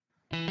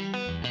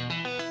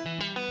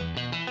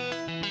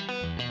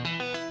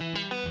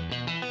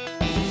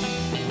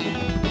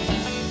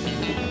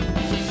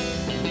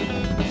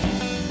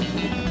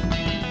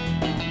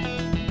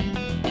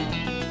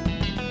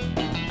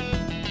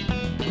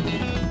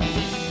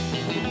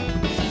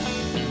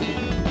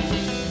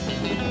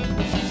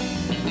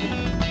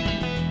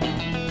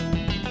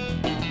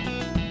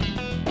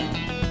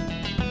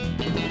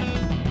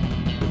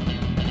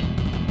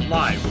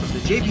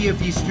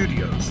JBFE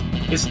Studios.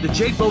 It's the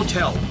Jake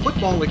Botel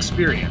Football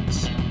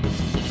Experience.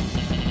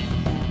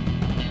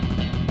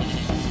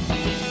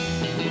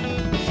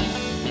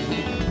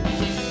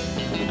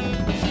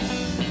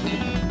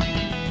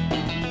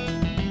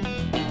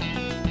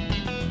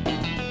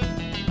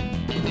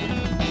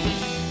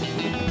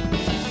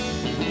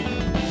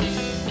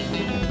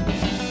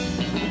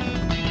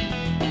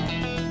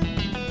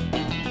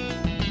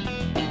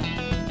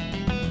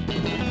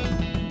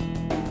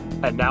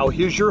 And now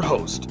here's your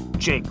host,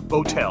 Jake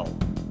Botel.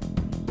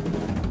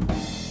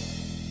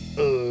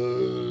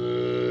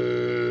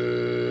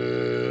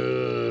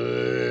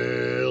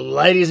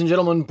 Ladies and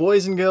gentlemen,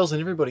 boys and girls,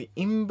 and everybody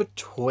in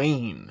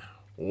between,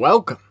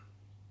 welcome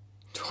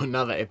to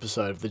another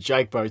episode of the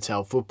Jake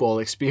Botel Football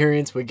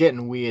Experience. We're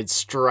getting weird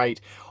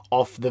straight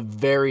off the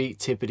very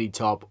tippity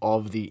top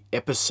of the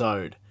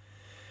episode.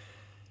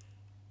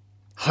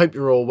 Hope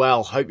you're all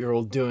well. Hope you're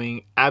all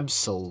doing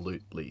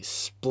absolutely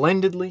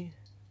splendidly.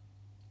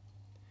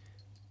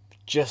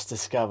 Just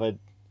discovered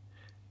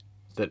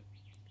that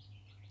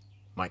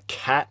my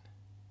cat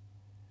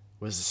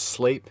was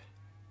asleep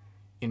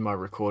in my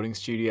recording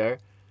studio,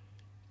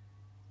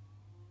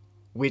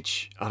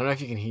 which I don't know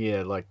if you can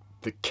hear like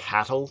the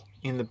cattle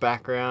in the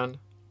background.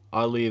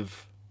 I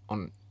live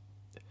on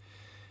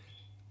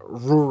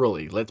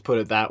rurally, let's put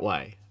it that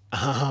way,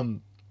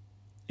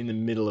 in the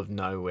middle of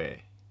nowhere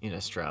in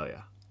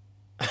Australia.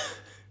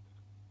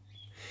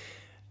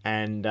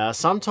 And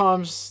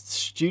sometimes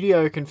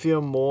studio can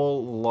feel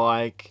more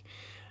like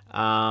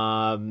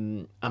a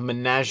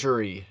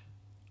menagerie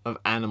of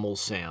animal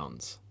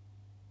sounds,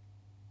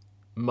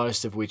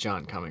 most of which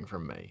aren't coming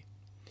from me.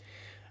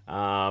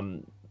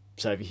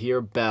 So if you hear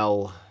a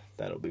bell,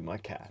 that'll be my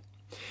cat.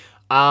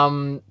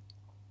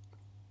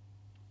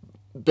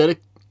 Better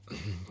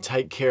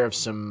take care of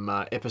some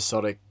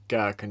episodic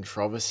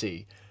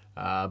controversy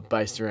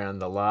based around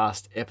the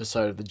last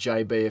episode of the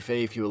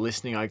JBFE. If you were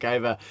listening, I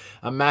gave a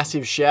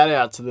massive shout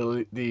out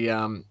to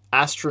the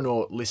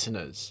astronaut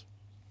listeners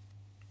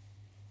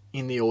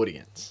in the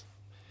audience.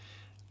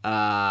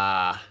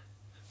 And,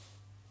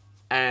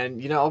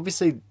 you know,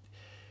 obviously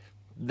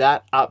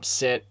that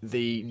upset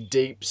the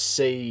deep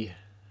sea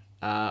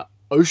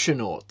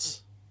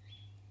oceanauts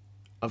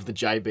of the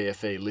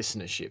JBFE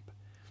listenership.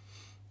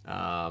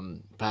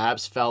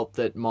 Perhaps felt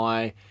that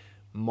my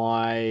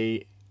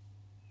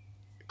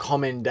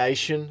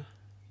commendation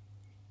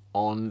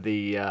on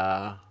the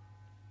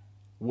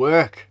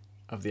work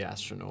of the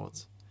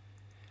astronauts,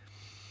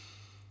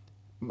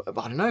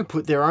 I don't know,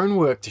 put their own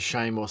work to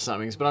shame or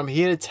something. But I'm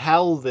here to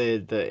tell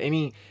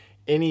any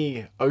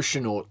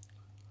oceanaut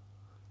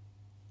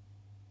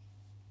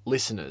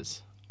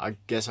listeners, I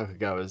guess I could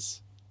go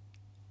as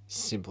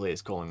simply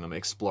as calling them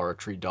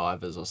exploratory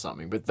divers or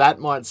something, but that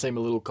might seem a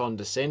little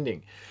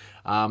condescending.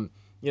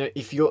 You know,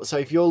 if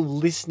you're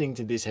listening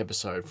to this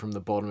episode from the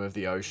bottom of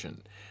the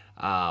ocean,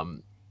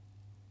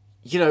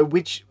 you know,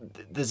 which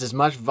there's as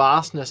much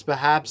vastness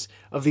perhaps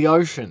of the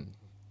ocean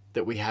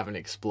that we haven't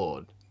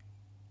explored.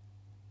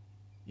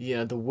 You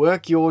know, the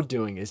work you're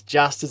doing is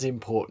just as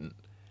important,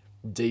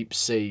 deep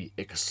sea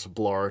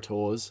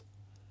explorators,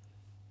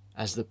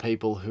 as the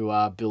people who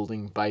are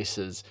building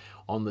bases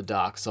on the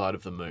dark side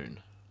of the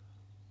moon.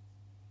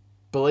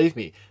 Believe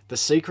me, the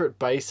secret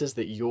bases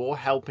that you're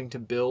helping to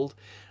build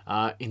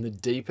in the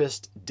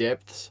deepest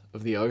depths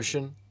of the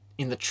ocean,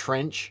 in the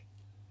trench,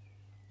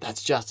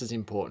 that's just as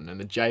important, and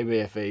the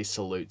JBFE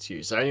salutes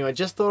you. So anyway,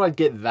 just thought I'd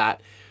get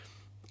that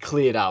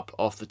cleared up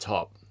off the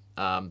top.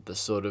 The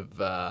sort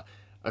of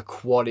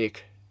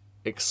aquatic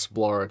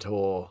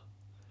explorator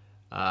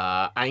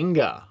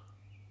anger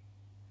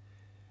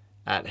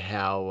at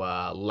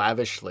how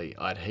lavishly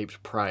I'd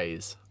heaped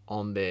praise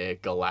on their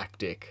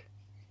galactic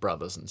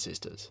brothers and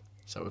sisters.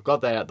 So we've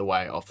got that out the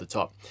way off the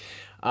top.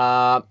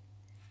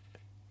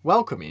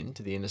 Welcome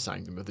into the inner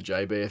sanctum of the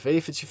JBFE.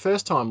 If it's your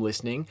first time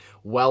listening,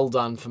 well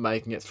done for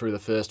making it through the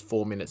first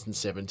 4 minutes and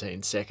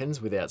 17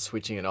 seconds without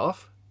switching it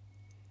off.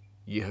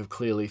 You have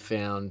clearly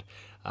found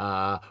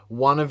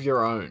one of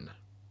your own.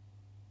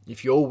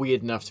 If you're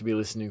weird enough to be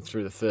listening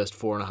through the first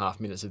 4.5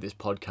 minutes of this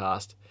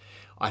podcast,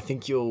 I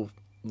think you'll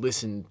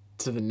listen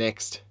to the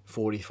next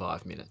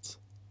 45 minutes.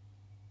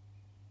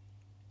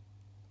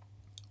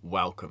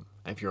 Welcome.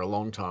 If you're a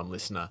long-time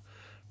listener,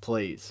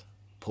 please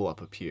pull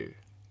up a pew.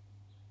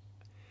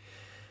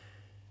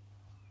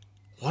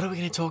 What are we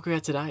going to talk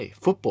about today?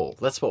 Football.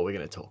 That's what we're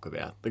going to talk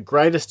about. The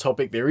greatest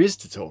topic there is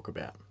to talk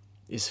about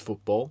is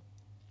football.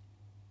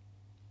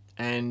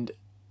 And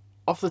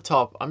off the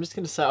top, I'm just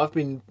going to say I've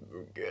been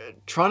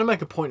trying to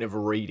make a point of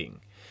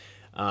reading.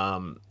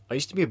 I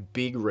used to be a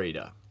big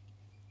reader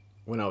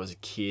when I was a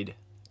kid.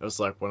 It was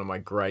like one of my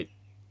great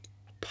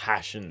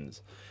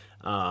passions.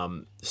 As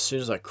soon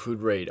as I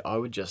could read, I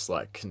would just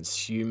like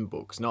consume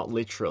books, not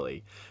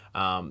literally,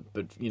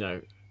 but you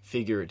know,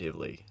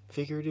 figuratively,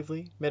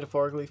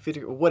 metaphorically,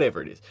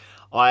 whatever it is.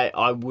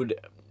 I would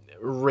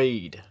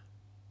read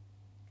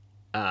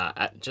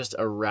at just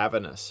a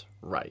ravenous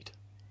rate.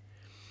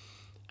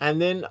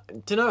 And then, I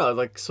don't know, I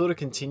like sort of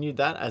continued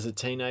that as a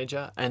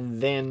teenager, and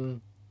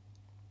then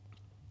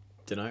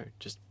don't know,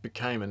 just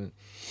became an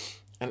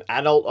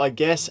adult, I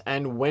guess,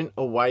 and went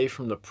away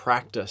from the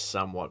practice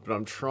somewhat. But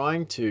I'm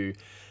trying to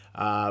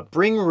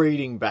bring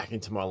reading back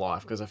into my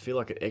life because I feel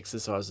like it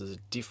exercises a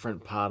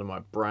different part of my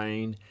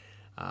brain,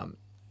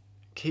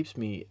 keeps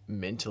me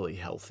mentally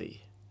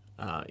healthy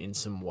in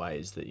some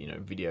ways that,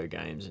 video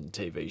games and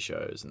TV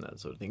shows and that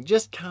sort of thing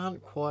just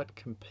can't quite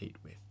compete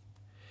with.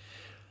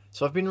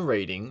 So I've been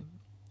reading,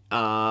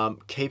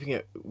 keeping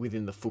it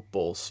within the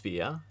football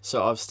sphere.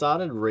 So I've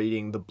started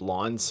reading The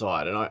Blind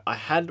Side, and I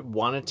had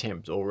one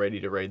attempt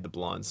already to read The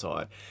Blind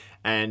Side,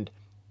 and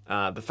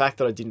the fact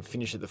that I didn't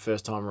finish it the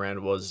first time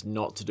around was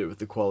not to do with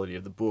the quality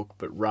of the book,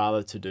 but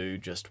rather to do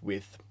just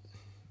with,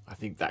 I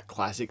think, that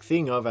classic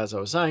thing of, as I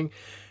was saying,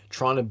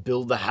 trying to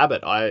build the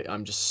habit.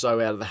 I'm just so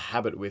out of the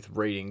habit with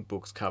reading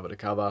books cover to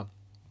cover.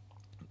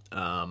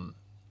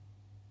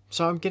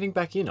 So I'm getting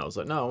back in. I was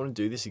like, no, I want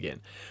to do this again.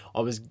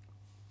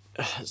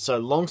 So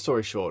long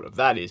story short of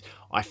that is,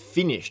 I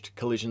finished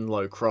Collision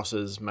Low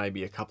Crosses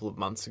maybe a couple of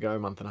months ago,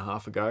 month and a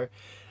half ago.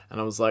 And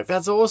I was like,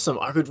 that's awesome.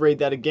 I could read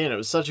that again. It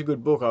was such a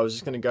good book. I was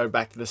just going to go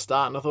back to the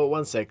start. And I thought,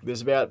 one sec,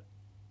 there's about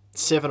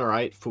 7 or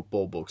 8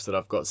 football books that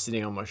I've got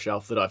sitting on my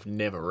shelf that I've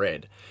never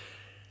read.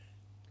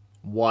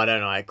 Why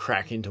don't I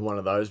crack into one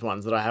of those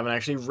ones that I haven't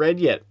actually read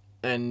yet?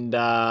 And,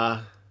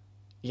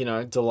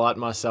 delight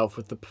myself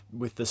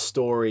with the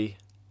story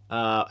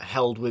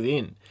held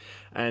within.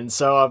 And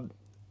so I've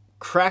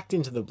cracked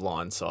into The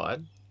Blind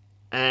Side,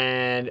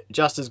 and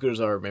just as good as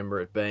I remember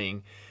it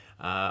being,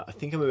 I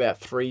think I'm about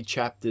 3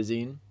 chapters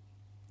in,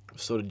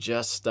 sort of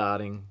just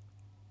starting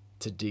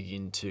to dig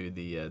into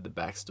the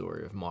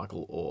backstory of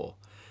Michael Orr.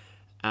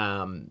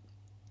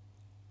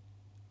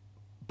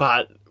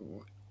 But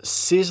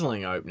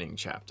sizzling opening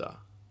chapter.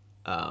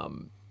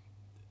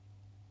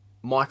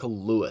 Michael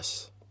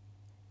Lewis,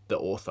 the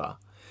author,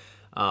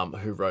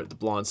 who wrote The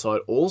Blind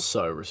Side,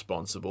 also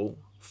responsible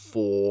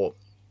for,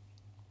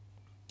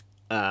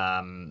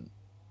 as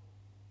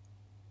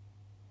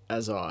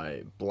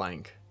I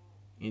blank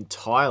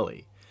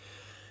entirely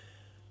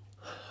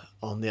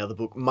on the other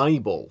book,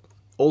 Moneyball.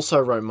 Also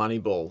wrote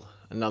Moneyball,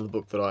 another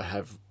book that I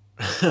have,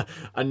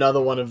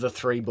 another one of the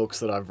 3 books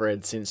that I've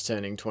read since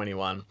turning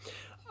 21.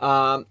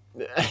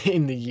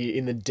 In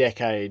the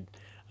decade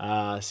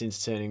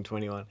since turning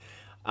 21.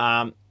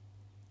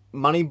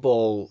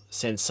 Moneyball,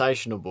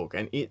 sensational book,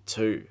 and it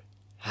too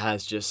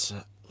has just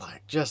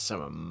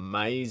some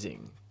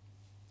amazing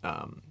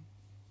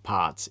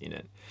parts in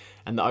it.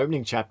 And the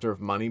opening chapter of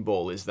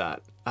Moneyball is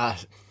that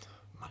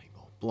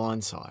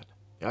Blindside.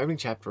 The opening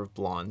chapter of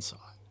Blindside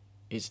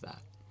is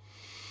that.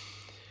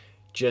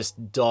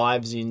 Just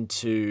dives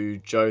into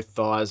Joe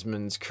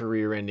Theismann's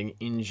career-ending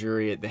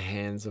injury at the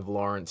hands of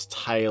Lawrence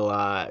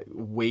Taylor,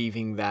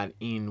 weaving that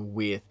in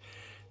with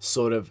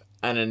sort of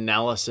an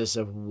analysis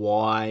of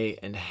why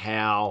and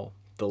how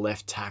the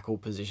left tackle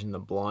position, the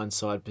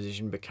blindside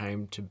position,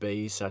 became to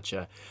be such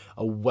a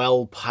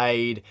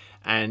well-paid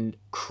and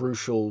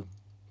crucial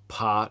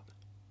part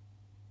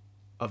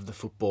of the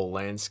football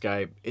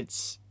landscape.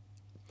 It's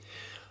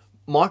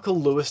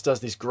Michael Lewis does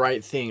this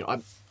great thing.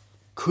 I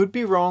could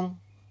be wrong.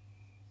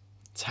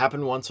 It's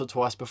happened once or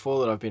twice before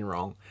that I've been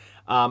wrong.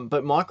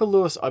 But Michael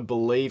Lewis, I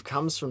believe,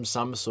 comes from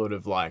some sort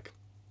of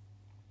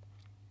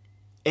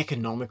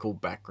economical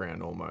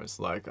background almost.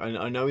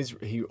 I know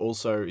he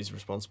also is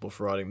responsible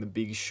for writing The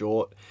Big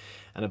Short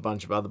and a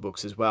bunch of other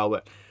books as well.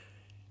 But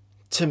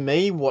to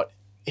me, what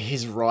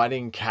his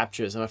writing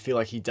captures, and I feel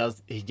like he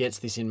gets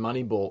this in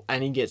Moneyball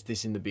and he gets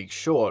this in The Big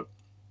Short.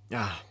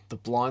 The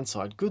Blind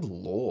Side, good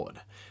Lord.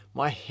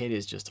 My head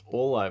is just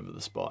all over the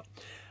spot.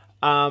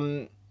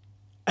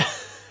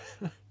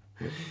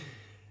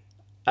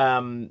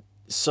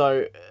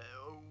 So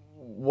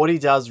what he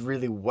does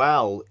really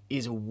well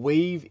is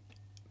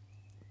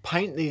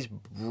paint these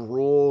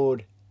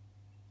broad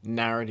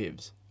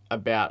narratives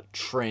about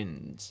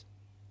trends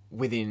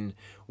within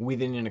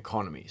an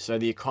economy. So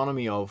the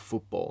economy of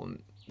football,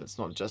 and that's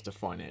not just a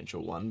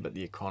financial one, but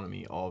the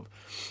economy of,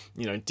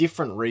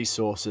 different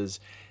resources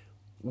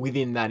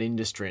within that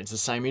industry. It's the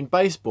same in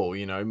baseball.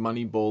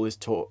 Moneyball is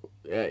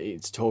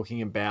it's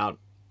talking about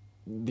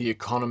the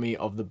economy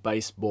of the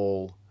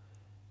baseball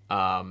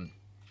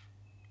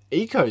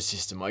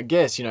ecosystem, I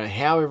guess,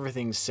 how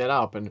everything's set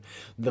up and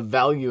the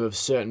value of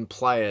certain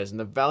players and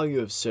the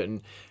value of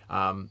certain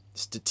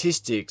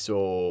statistics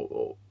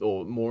or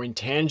more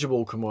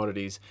intangible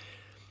commodities.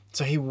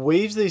 So he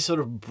weaves these sort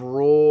of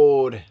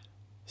broad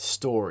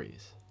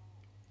stories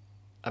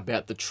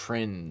about the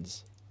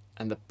trends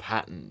and the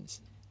patterns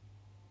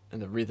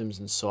and the rhythms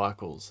and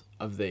cycles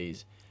of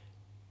these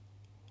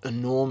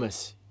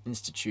enormous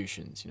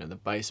institutions, the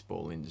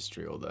baseball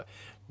industry or the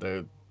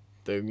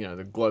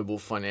global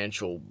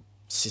financial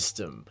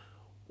system,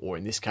 or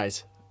in this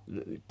case,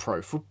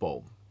 pro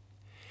football.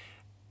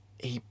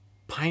 He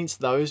paints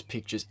those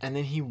pictures and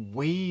then he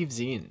weaves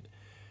in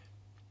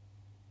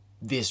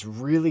this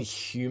really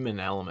human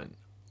element.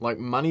 Like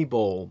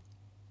Moneyball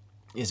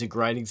is a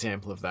great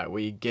example of that,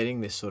 where you're getting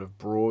this sort of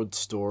broad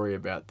story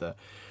about the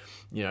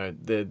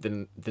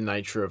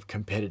nature of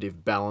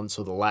competitive balance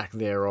or the lack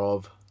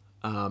thereof,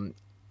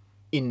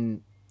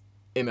 in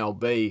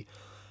MLB.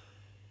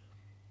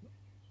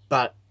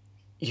 But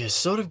you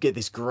sort of get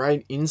this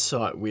great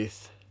insight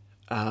with,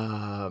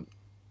 the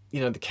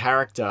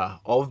character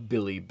of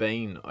Billy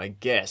Beane, I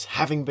guess,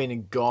 having been a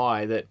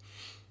guy that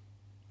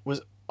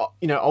was,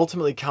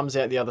 ultimately comes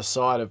out the other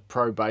side of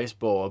pro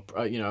baseball,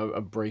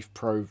 a brief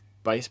pro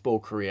baseball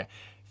career,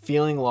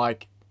 feeling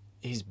like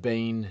he's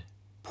been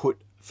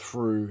put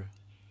through,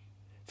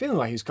 feeling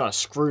like he was kind of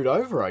screwed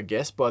over, I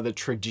guess, by the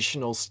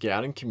traditional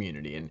scouting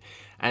community,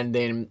 and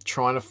then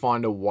trying to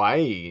find a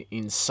way,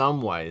 in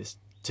some ways,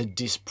 to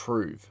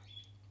disprove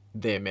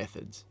their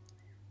methods,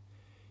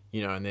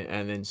 and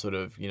then sort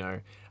of,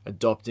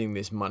 adopting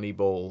this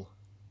Moneyball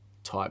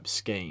type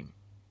scheme.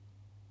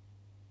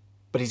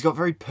 But he's got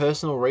very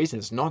personal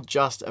reasons. It's not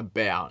just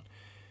about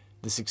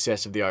the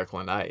success of the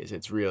Oakland A's.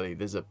 It's really,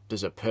 there's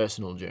a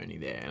personal journey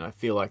there, and I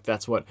feel like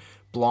that's what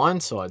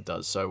Blindside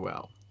does so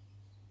well.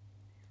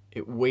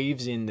 It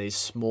weaves in these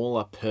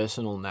smaller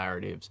personal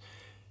narratives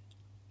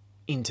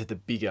into the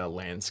bigger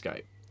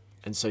landscape,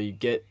 and so you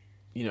get,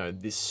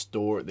 these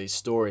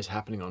stories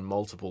happening on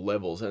multiple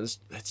levels, and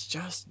it's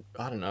just,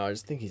 I don't know, I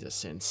just think he's a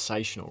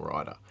sensational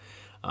writer.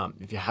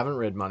 If you haven't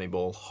read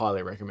Moneyball,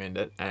 highly recommend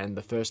it. And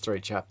the first 3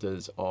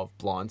 chapters of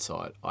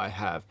Blindside, I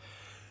have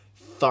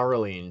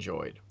thoroughly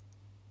enjoyed.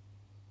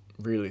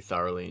 Really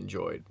thoroughly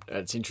enjoyed.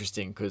 It's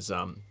interesting because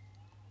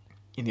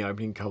in the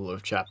opening couple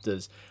of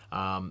chapters,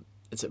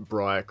 it's at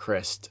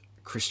Briarcrest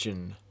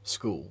Christian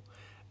School,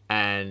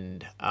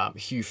 and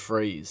Hugh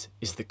Freeze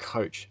is the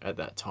coach at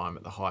that time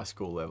at the high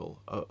school level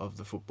of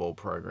the football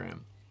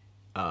program.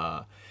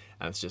 And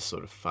it's just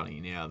sort of funny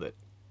now that,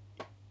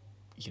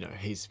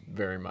 he's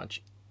very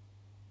much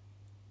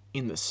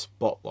in the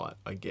spotlight,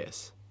 I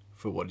guess,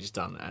 for what he's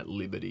done at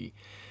Liberty,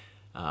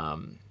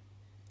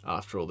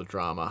 after all the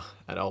drama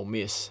at Ole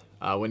Miss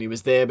when he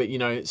was there. But,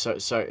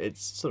 so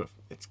it's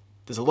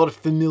there's a lot of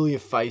familiar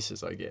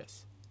faces, I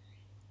guess,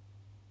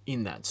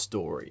 in that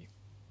story.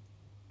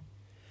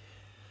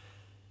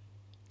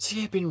 So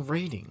yeah, I've been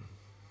reading.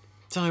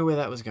 Don't know where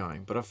that was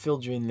going, but I've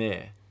filled you in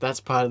there. That's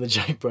part of the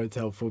Jake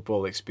Botel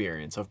football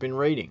experience. I've been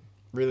reading,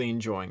 really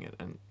enjoying it,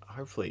 and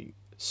hopefully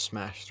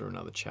smash through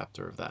another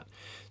chapter of that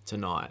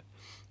tonight.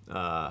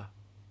 But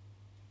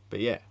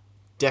yeah,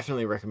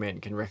 definitely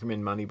recommend. Can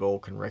recommend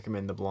Moneyball, can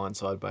recommend The Blind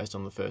Side based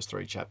on the first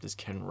 3 chapters,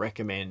 can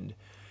recommend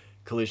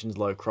Collisions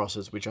Low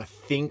Crosses, which I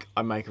think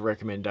I make a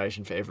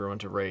recommendation for everyone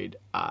to read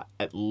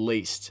at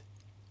least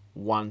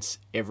once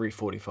every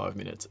 45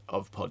 minutes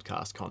of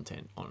podcast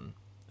content on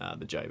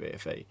the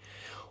JBFE.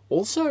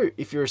 Also,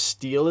 if you're a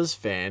Steelers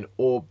fan,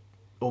 or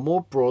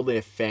more broadly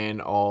a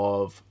fan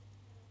of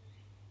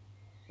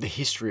the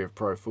history of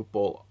pro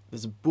football,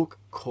 there's a book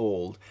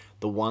called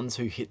The Ones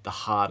Who Hit the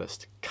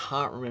Hardest.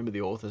 Can't remember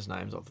the author's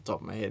names off the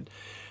top of my head.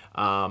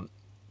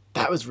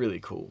 That was really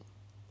cool.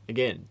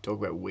 Again, talk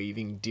about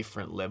weaving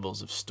different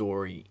levels of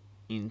story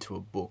into a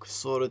book.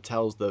 Sort of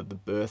tells the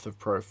birth of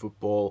pro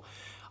football.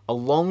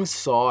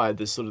 Alongside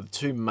the sort of the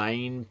 2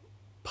 main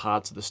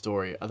parts of the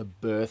story are the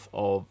birth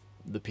of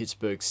the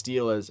Pittsburgh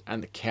Steelers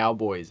and the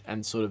Cowboys,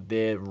 and sort of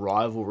their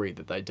rivalry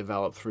that they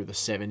developed through the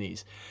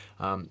 70s,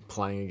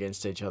 playing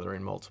against each other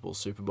in multiple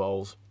Super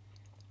Bowls.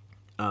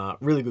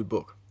 Really good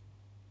book.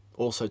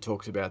 Also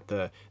talks about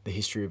the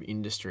history of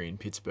industry in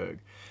Pittsburgh,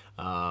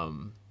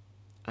 and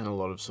a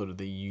lot of sort of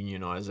the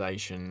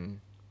unionization,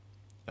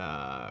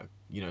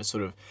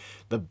 sort of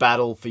the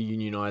battle for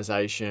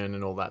unionization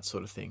and all that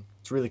sort of thing.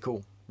 It's really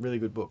cool. Really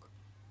good book.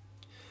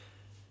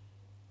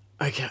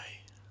 Okay,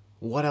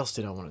 what else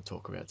did I want to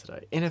talk about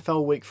today?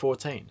 NFL Week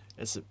 14.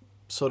 It's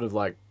sort of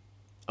like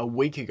a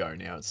week ago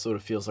now. It sort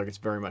of feels like it's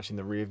very much in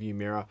the rearview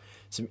mirror.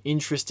 Some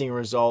interesting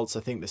results. I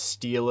think the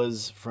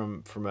Steelers,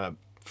 from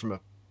a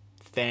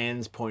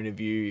fan's point of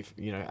view,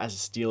 as a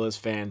Steelers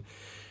fan,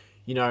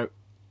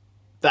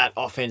 that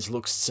offense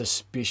looks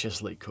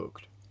suspiciously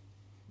cooked.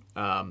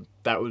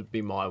 That would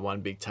be my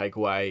one big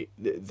takeaway.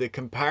 The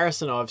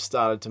comparison I've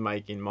started to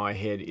make in my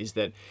head is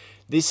that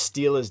this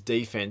Steelers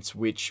defense,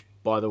 which,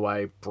 by the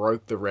way,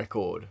 broke the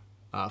record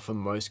for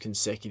most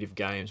consecutive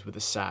games with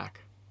a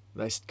sack.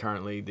 They're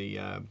currently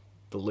the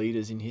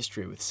leaders in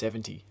history with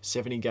 70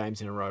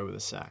 games in a row with a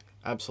sack.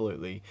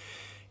 Absolutely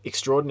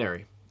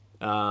extraordinary.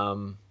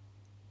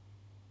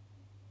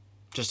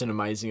 Just an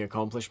amazing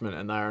accomplishment,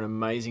 and they're an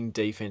amazing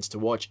defense to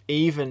watch.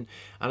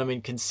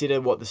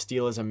 Consider what the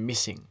Steelers are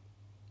missing.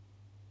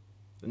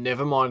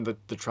 Never mind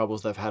the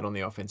troubles they've had on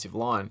the offensive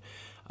line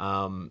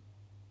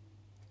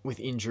with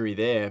injury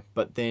there,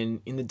 but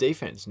then in the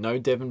defense, no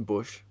Devin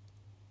Bush,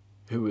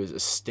 who was a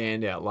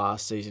standout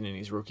last season in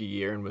his rookie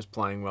year and was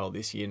playing well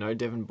this year. No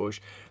Devin Bush.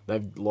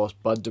 They've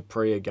lost Bud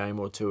Dupree a game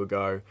or 2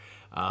 ago,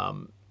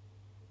 and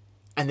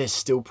they're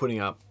still putting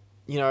up,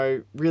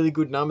 really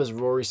good numbers.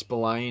 Rory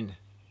Spillane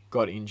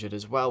got injured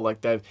as well. Like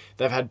they've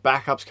had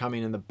backups come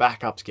in, and the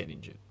backups get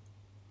injured.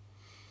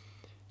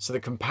 So the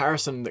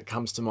comparison that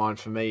comes to mind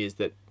for me is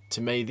that,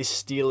 to me,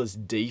 this Steelers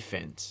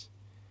defense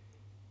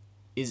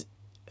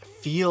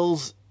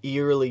feels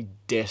eerily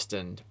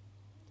destined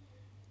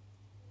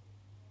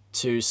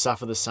to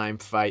suffer the same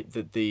fate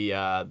that the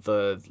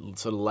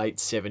sort of late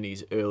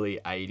 70s, early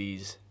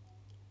 80s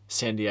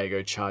San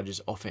Diego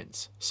Chargers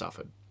offense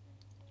suffered.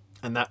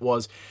 And that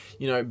was,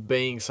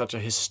 being such a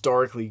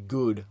historically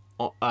good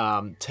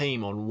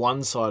team on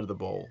one side of the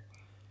ball,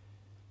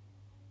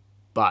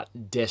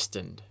 but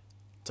destined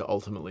to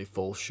ultimately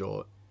fall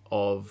short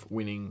of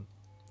winning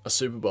a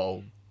Super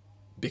Bowl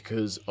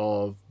because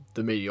of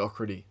the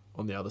mediocrity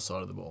on the other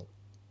side of the ball.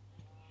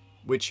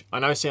 Which I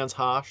know sounds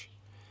harsh,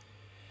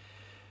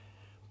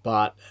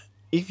 but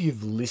if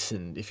you've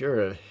listened, if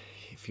you're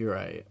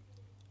a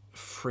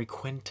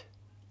frequent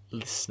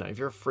listener, if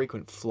you're a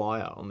frequent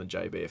flyer on the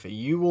JBFE,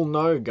 you will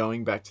know,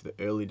 going back to the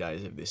early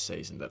days of this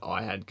season, that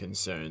I had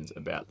concerns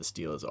about the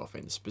Steelers'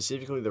 offense,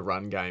 specifically the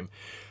run game.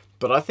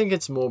 But I think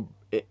it's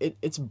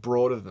it's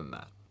broader than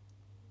that.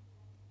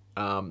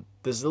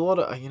 There's a lot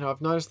of,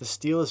 I've noticed the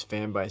Steelers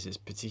fan base is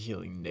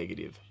particularly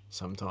negative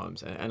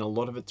sometimes, and a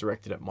lot of it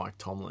directed at Mike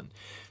Tomlin.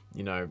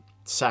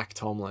 Sack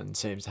Tomlin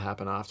seems to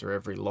happen after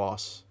every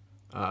loss,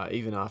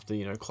 even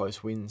after,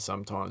 close wins.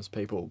 Sometimes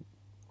people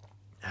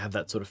have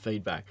that sort of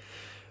feedback.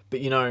 But,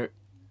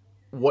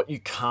 what you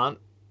can't...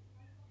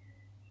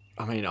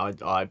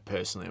 I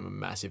personally am a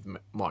massive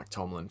Mike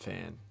Tomlin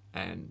fan,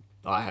 and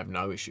I have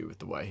no issue with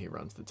the way he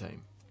runs the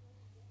team,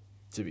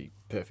 to be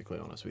perfectly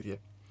honest with you.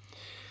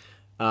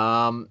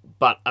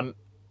 But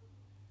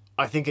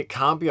I think it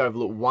can't be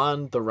overlooked.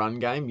 One, the run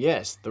game.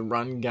 Yes, the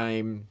run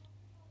game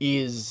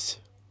is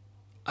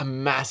a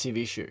massive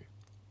issue.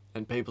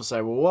 And people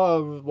say,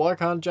 well, why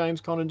can't James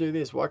Conner do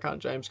this? Why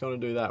can't James Conner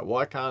do that?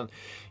 Why can't,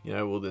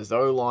 there's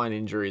O-line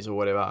injuries or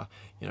whatever.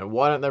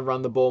 Why don't they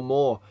run the ball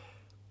more?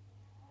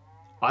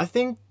 I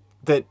think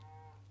that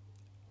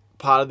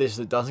part of this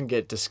that doesn't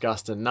get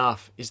discussed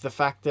enough is the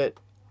fact that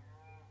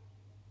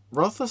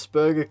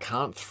Roethlisberger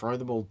can't throw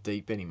the ball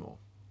deep anymore.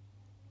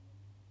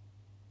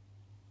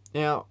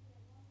 Now,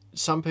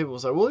 some people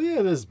say, well,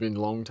 yeah, there's been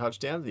long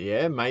touchdowns.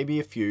 Yeah, maybe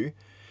a few.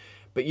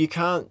 But you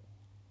can't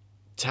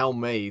tell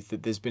me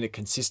that there's been a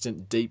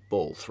consistent deep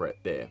ball threat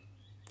there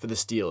for the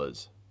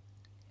Steelers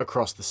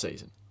across the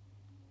season.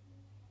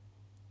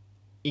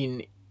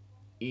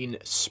 In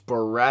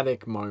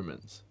sporadic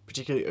moments,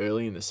 particularly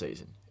early in the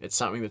season, it's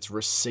something that's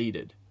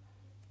receded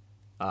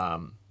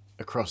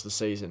across the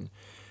season.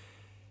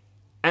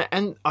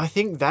 And I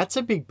think that's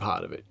a big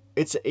part of it.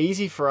 It's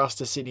easy for us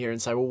to sit here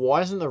and say, well,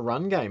 why isn't the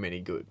run game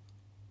any good?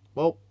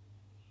 Well,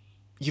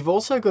 you've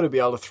also got to be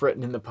able to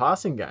threaten in the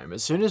passing game.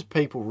 As soon as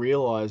people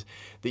realise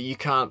that you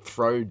can't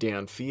throw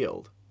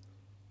downfield,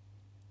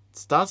 it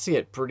starts to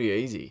get pretty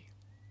easy.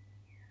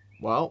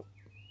 Well,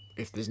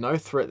 if there's no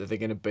threat that they're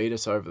going to beat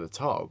us over the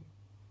top,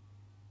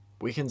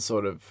 we can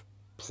sort of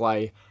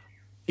play,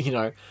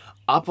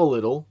 up a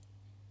little,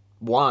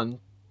 one,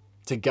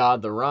 to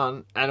guard the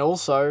run, and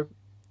also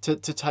to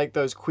take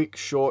those quick,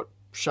 short,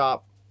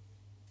 sharp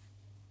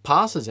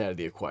passes out of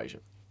the equation.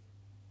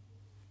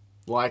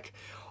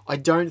 I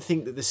don't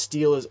think that the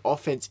Steelers'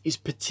 offense is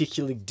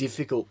particularly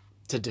difficult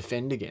to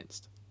defend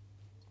against.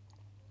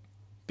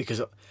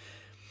 Because,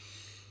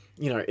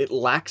 it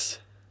lacks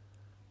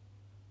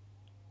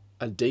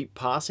a deep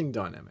passing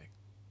dynamic.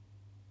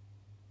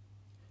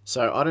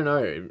 So, I don't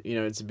know,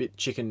 it's a bit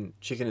chicken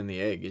and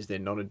the egg. Is there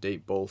not a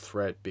deep ball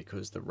threat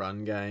because the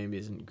run game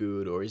isn't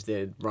good? Or is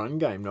their run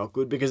game not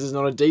good because there's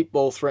not a deep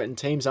ball threat and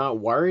teams aren't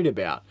worried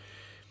about,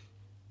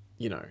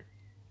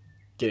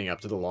 getting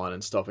up to the line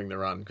and stopping the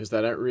run because they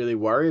don't really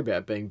worry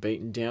about being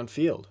beaten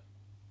downfield?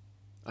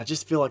 I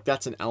just feel like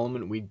that's an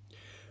element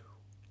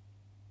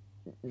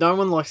no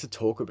one likes to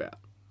talk about.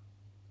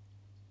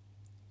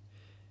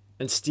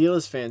 And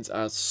Steelers fans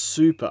are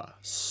super,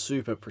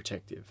 super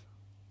protective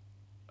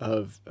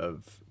of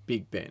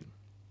Big Ben,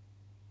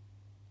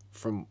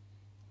 from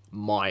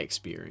my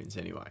experience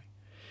anyway.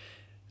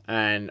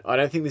 And I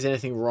don't think there's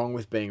anything wrong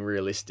with being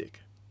realistic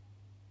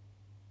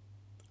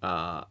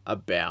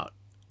about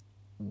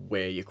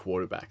where your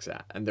quarterback's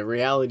at. And the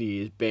reality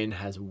is Ben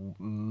has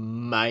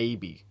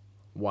maybe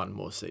one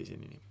more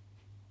season in him.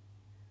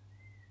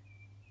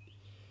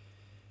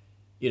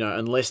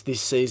 Unless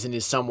this season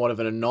is somewhat of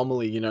an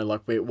anomaly,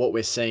 what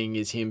we're seeing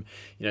is him,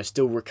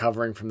 still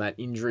recovering from that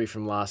injury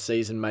from last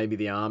season. Maybe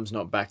the arm's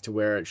not back to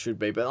where it should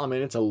be. But,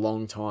 it's a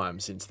long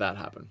time since that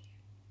happened.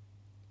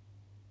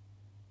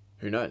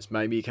 Who knows?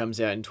 Maybe he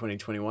comes out in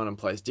 2021 and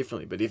plays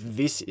differently. But if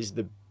this is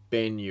the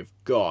Ben you've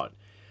got,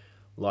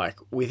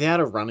 without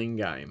a running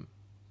game,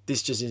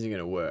 this just isn't going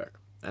to work.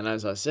 And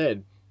as I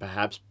said,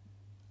 perhaps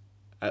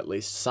at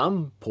least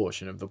some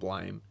portion of the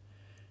blame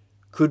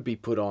could be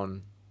put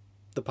on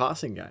the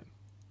passing game.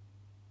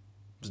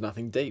 There's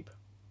nothing deep.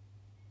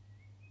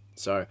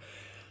 So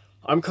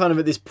I'm kind of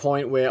at this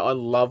point where I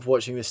love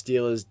watching the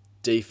Steelers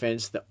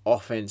defense. The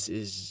offense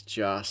is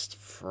just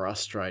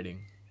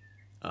frustrating.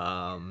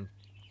 And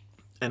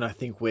I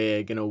think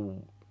we're going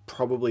to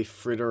probably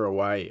fritter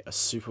away a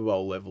Super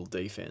Bowl level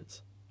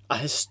defense. A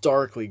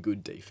historically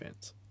good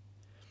defense.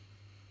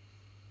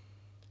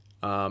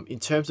 In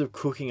terms of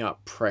cooking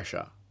up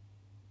pressure,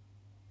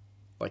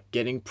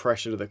 getting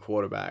pressure to the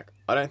quarterback,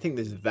 I don't think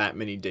there's that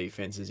many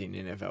defenses in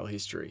NFL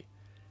history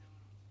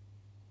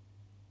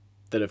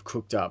that have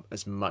cooked up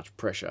as much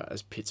pressure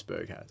as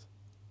Pittsburgh has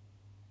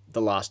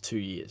the last 2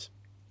 years.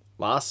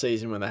 Last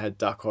season when they had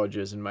Duck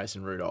Hodges and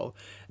Mason Rudolph,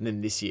 and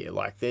then this year,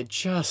 like, they're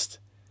just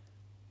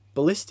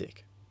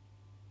ballistic.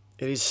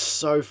 It is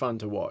so fun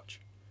to watch.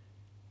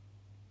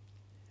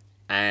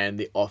 And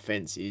the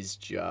offense is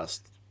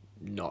just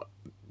not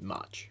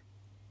much.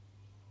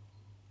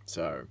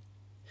 So,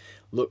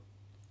 look,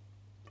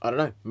 I don't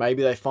know.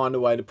 Maybe they find a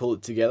way to pull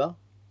it together,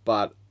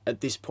 but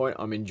at this point,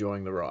 I'm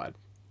enjoying the ride.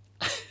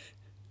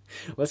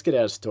 Let's get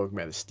out to talking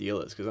about the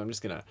Steelers, because I'm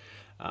just going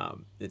to...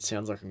 it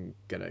sounds like I'm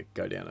going to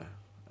go down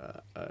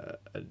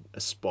a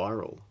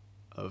spiral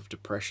of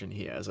depression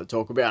here as I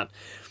talk about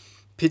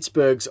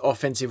Pittsburgh's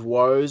offensive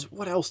woes.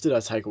 What else did I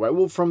take away?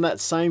 Well, from that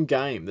same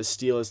game, the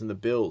Steelers and the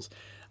Bills,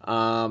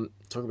 talk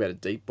about a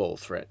deep ball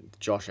threat.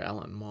 Josh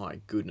Allen, my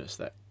goodness,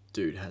 that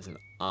dude has an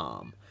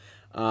arm.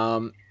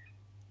 I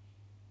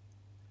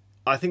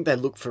think they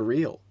look for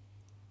real,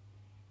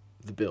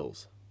 the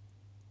Bills.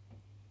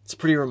 It's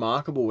pretty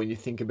remarkable when you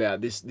think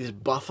about this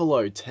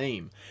Buffalo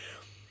team.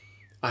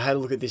 I had a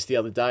look at this the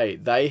other day.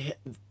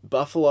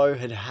 Buffalo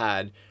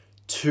had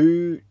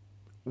 2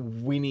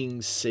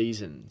 winning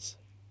seasons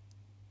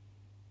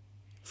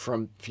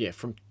from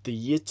the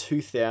year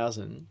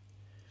 2000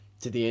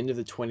 to the end of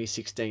the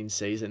 2016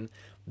 season.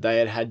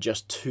 They had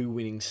just 2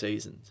 winning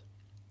seasons,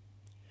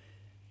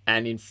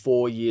 and in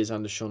 4 years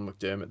under Sean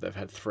McDermott, they've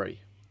had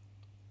 3.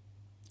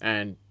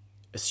 And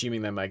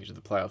assuming they make it to the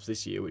playoffs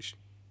this year, which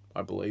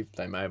I believe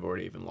they may have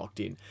already even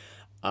locked in,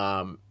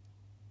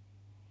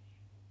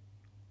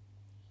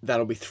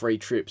 that'll be 3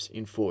 trips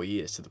in 4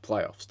 years to the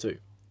playoffs too.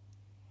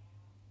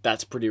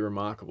 That's pretty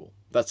remarkable.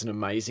 That's an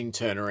amazing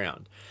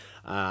turnaround.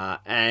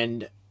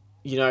 And,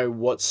 you know,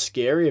 what's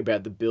scary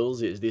about the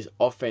Bills is this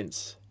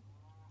offense.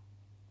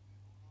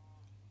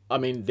 I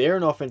mean, they're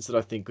an offense that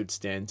I think could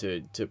stand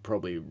to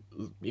probably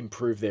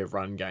improve their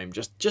run game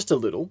just a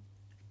little.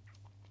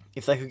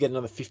 If they could get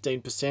another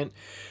 15%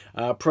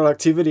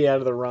 productivity out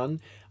of the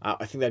run,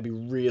 I think they'd be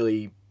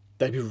really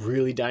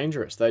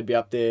dangerous. They'd be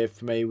up there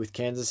for me with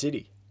Kansas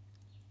City,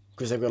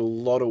 because they've got a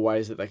lot of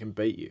ways that they can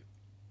beat you.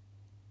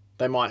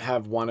 They might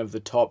have one of the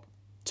top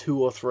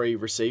 2 or 3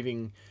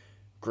 receiving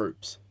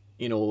groups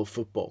in all of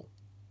football.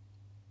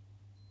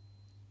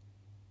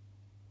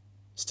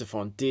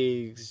 Stephon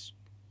Diggs,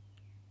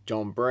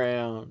 John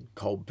Brown,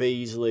 Cole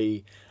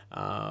Beasley,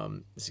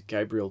 is it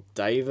Gabriel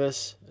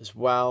Davis as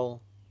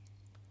well?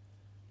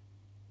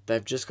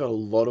 They've just got a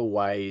lot of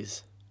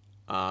ways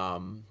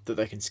that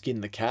they can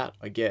skin the cat,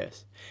 I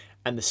guess.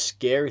 And the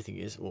scary thing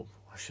is, well,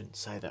 I shouldn't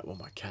say that while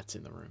my cat's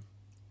in the room.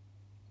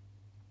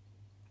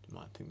 You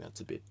might think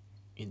that's a bit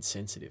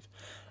insensitive.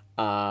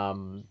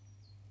 So,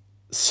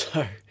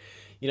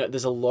 you know,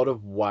 there's a lot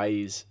of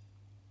ways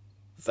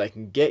they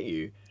can get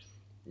you.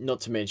 Not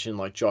to mention,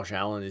 like, Josh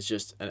Allen is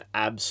just an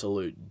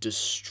absolute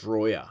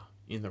destroyer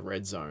in the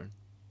red zone.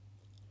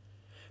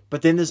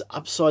 But then there's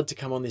upside to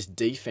come on this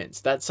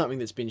defense. That's something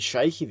that's been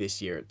shaky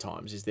this year at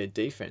times, is their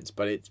defense.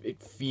 But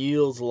it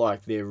feels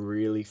like they're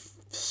really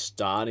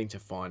starting to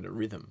find a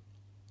rhythm.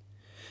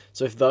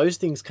 So if those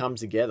things come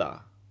together,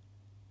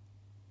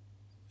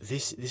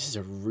 this is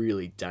a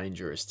really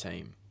dangerous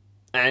team.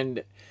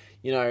 And,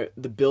 you know,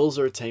 the Bills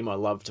are a team I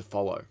love to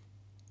follow.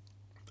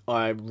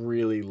 I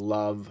really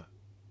love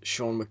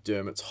Sean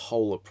McDermott's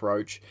whole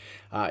approach.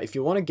 If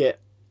you want to get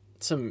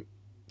some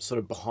sort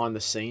of behind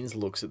the scenes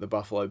looks at the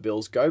Buffalo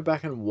Bills, go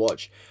back and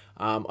watch.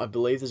 I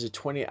believe there's a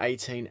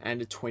 2018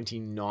 and a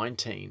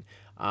 2019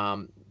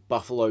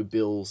 Buffalo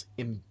Bills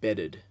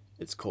Embedded,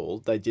 it's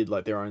called. They did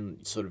like their own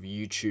sort of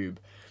YouTube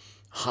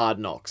Hard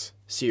Knocks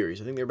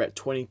series. I think they're about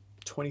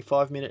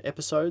 25 minute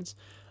episodes.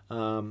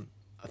 I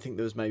think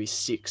there was maybe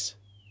 6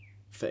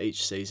 for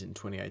each season,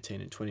 2018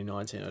 and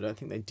 2019. I don't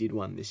think they did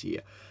one this year.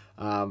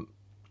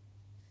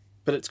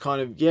 But it's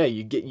kind of, yeah,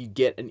 you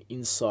get an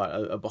insight,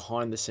 a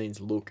behind the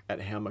scenes look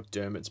at how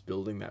McDermott's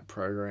building that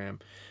program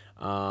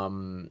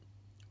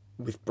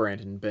with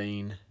Brandon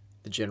Beane,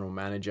 the general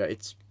manager.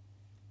 It's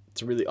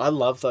really, I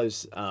love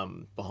those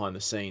behind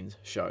the scenes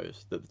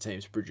shows that the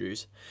teams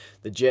produce.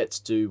 The Jets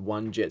do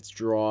One Jets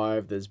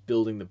Drive. There's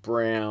Building the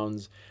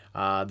Browns.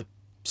 The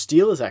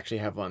Steelers actually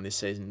have one this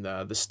season,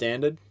 the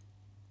Standard,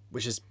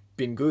 which has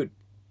been good.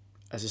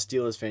 As a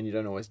Steelers fan, you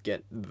don't always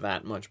get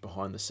that much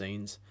behind the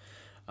scenes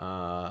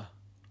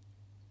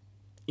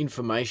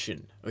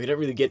information, or you don't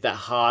really get that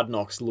Hard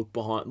Knocks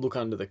look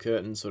under the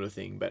curtain sort of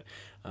thing. But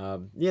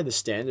yeah, the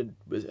Standard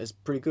is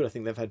pretty good. I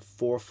think they've had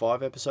 4 or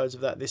 5 episodes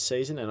of that this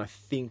season, and I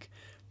think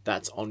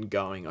that's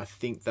ongoing. I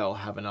think they'll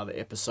have another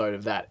episode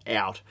of that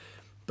out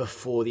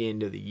before the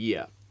end of the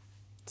year,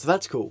 so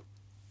that's cool.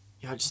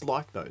 Yeah, I just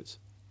like those.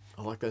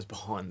 I like those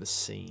behind the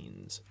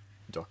scenes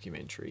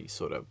documentary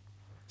sort of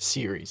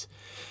series.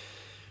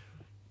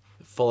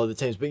 Follow the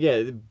teams. But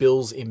yeah, the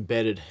Bills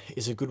Embedded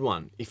is a good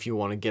one if you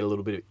want to get a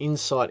little bit of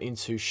insight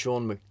into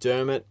Sean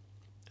McDermott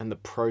and the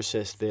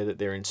process there that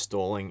they're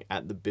installing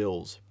at the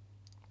Bills.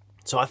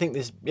 So I think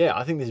this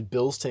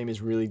Bills team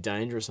is really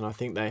dangerous, and I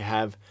think they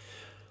have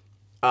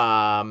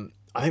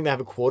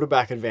a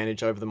quarterback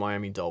advantage over the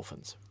Miami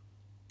Dolphins.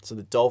 So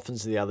the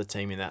Dolphins are the other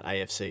team in that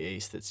AFC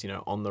East that's,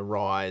 on the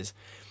rise.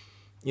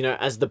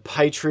 As the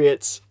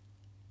Patriots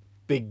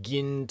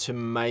begin to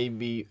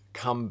maybe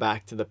come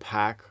back to the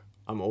pack,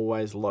 I'm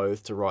always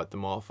loath to write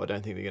them off. I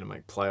don't think they're going to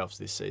make playoffs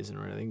this season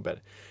or anything, but,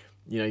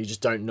 you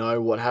just don't know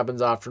what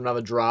happens after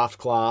another draft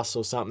class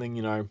or something,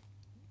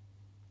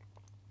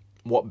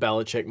 what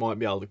Belichick might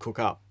be able to cook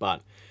up.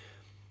 But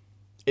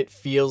it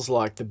feels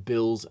like the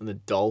Bills and the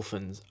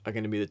Dolphins are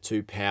going to be the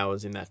two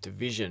powers in that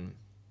division.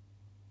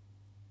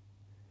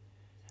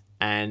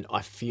 And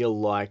I feel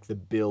like the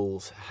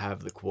Bills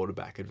have the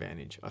quarterback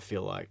advantage. I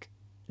feel like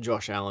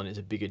Josh Allen is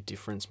a bigger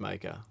difference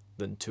maker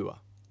than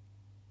Tua.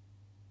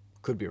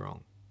 Could be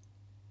wrong.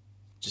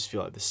 Just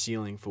feel like the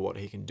ceiling for what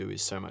he can do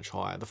is so much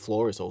higher. The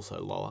floor is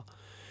also lower.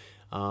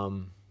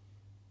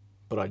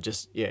 But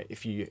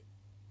if you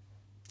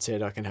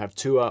said I can have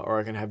Tua or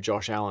I can have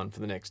Josh Allen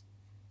for the next,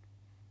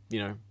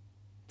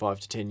 5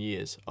 to 10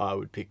 years, I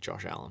would pick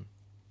Josh Allen.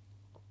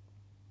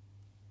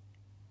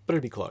 But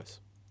it'd be close.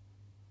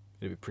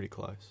 It'd be pretty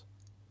close.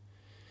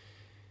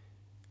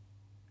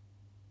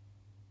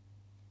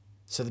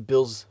 So the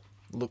Bills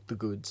look the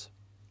goods.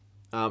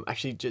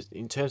 Actually, just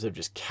in terms of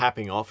just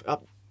capping off,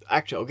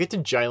 I'll get to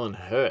Jalen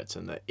Hurts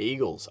and the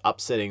Eagles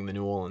upsetting the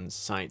New Orleans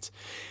Saints.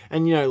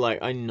 And,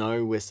 I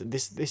know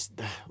this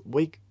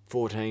week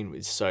 14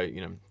 is so,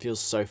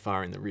 feels so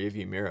far in the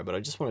rearview mirror, but I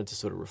just wanted to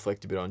sort of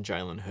reflect a bit on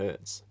Jalen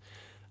Hurts.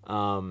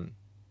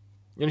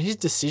 His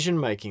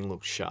decision-making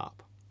looked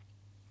sharp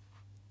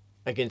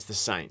against the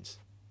Saints.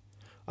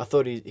 I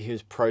thought he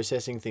was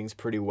processing things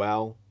pretty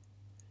well.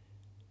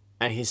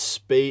 And his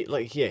speed,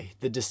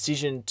 the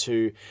decision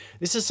to...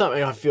 This is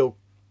something I feel...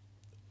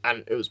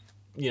 And it was,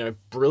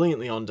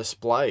 brilliantly on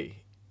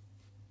display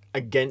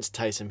against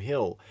Taysom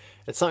Hill.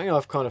 It's something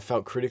I've kind of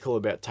felt critical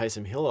about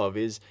Taysom Hill of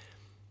is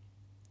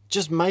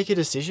just make a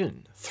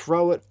decision.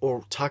 Throw it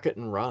or tuck it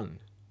and run.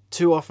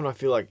 Too often I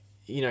feel like,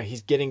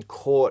 he's getting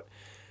caught.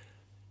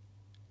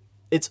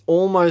 It's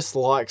almost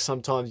like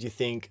sometimes you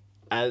think,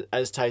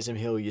 as Taysom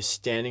Hill, you're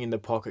standing in the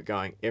pocket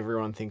going,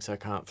 everyone thinks I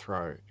can't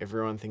throw.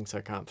 Everyone thinks I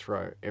can't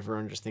throw.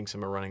 Everyone just thinks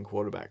I'm a running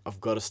quarterback. I've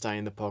got to stay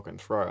in the pocket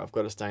and throw. I've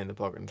got to stay in the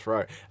pocket and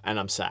throw. And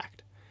I'm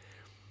sacked.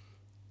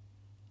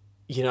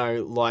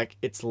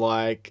 It's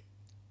like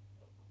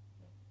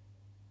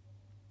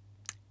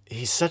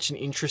he's such an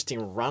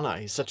interesting runner.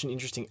 He's such an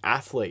interesting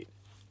athlete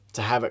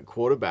to have at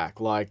quarterback.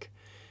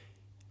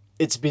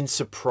 It's been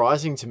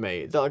surprising to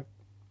me. The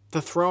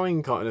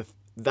throwing kind of,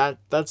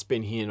 that's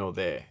been here nor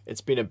there.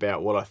 It's been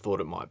about what I thought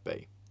it might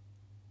be.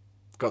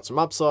 Got some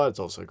upside, it's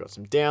also got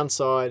some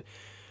downside.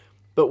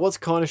 But what's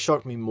kind of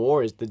shocked me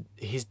more is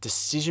his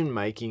decision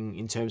making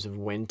in terms of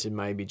when to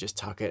maybe just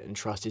tuck it and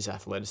trust his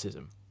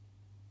athleticism.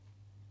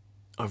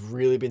 I've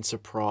really been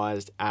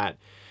surprised at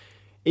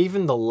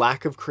even the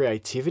lack of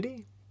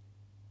creativity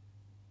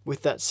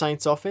with that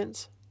Saints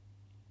offense.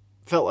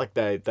 Felt like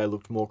they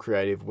looked more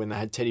creative when they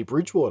had Teddy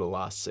Bridgewater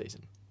last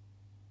season.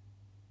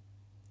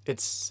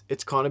 It's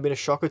kind of been a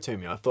shocker to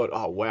me. I thought,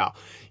 oh wow,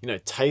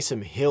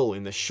 Taysom Hill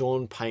in the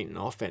Sean Payton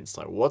offense,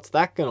 what's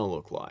that going to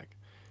look like?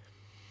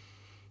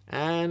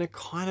 And it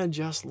kind of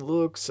just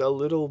looks a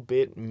little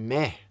bit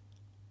meh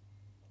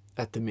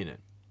at the minute.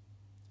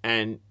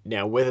 And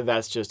now whether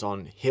that's just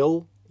on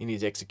Hill in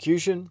his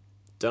execution,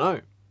 don't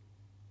know.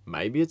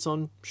 Maybe it's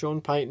on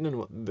Sean Payton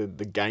and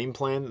the game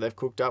plan that they've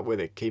cooked up where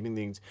they're keeping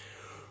things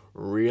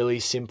really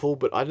simple.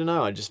 But I don't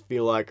know. I just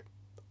feel like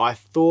I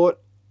thought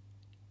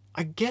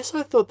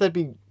they'd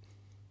be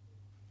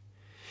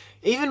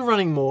even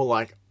running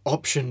more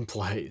option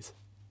plays.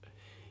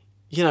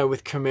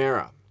 With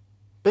Kamara.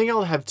 Being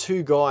able to have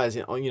two guys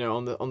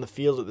on the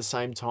field at the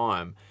same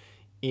time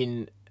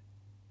in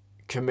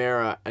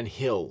Kamara and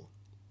Hill.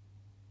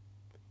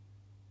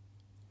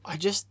 I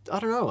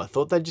don't know. I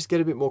thought they'd just get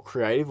a bit more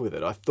creative with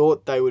it. I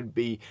thought they would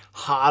be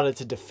harder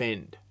to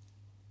defend.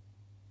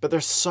 But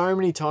there's so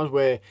many times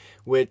where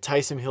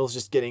Taysom Hill's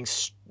just getting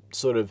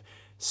sort of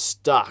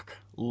stuck,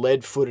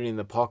 lead-footed in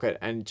the pocket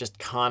and just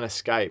can't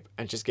escape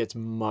and just gets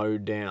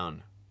mowed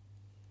down.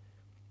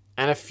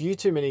 And a few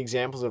too many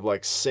examples of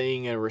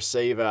seeing a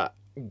receiver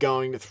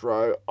going to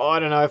throw, I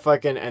don't know if I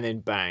can, and then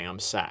bang, I'm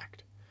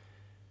sacked.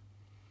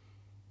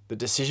 The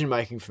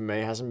decision-making for me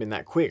hasn't been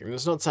that quick. And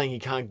it's not saying he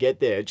can't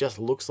get there. It just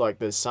looks like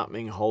there's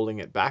something holding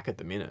it back at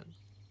the minute.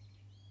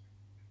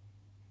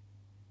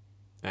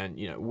 And,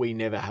 we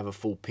never have a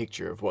full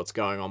picture of what's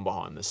going on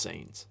behind the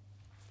scenes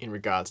in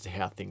regards to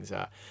how things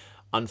are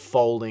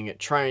unfolding at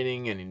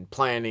training and in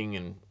planning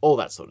and all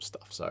that sort of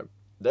stuff. So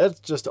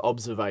that's just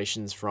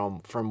observations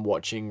from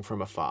watching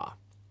from afar.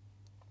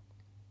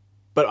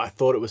 But I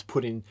thought it was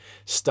put in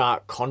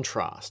stark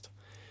contrast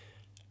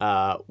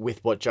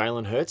with what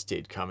Jalen Hurts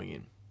did coming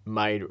in.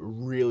 Made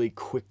really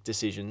quick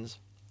decisions.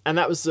 And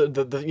that was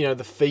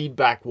the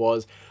feedback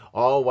was,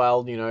 oh,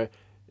 well,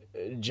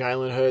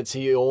 Jalen Hurts,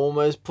 he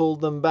almost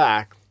pulled them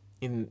back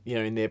in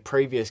their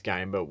previous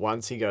game, but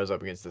once he goes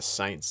up against the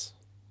Saints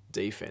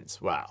defense,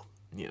 wow,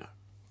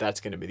 that's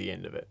going to be the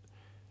end of it.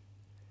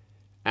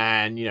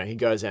 And, he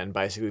goes out and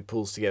basically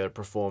pulls together a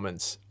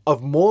performance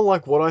of more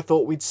like what I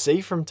thought we'd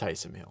see from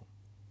Taysom Hill.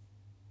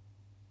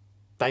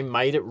 They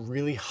made it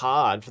really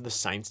hard for the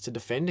Saints to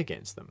defend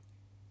against them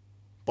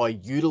by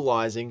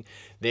utilizing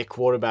their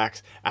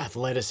quarterback's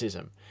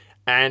athleticism.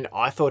 And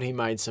I thought he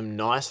made some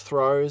nice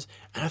throws,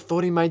 and I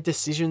thought he made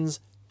decisions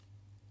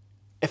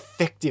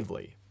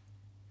effectively.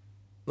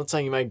 I'm not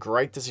saying he made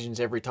great decisions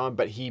every time,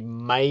 but he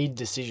made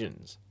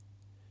decisions.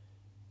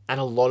 And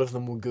a lot of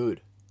them were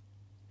good.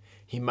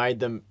 He made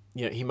them,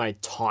 he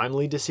made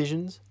timely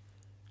decisions.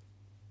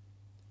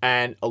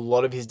 And a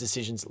lot of his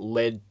decisions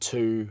led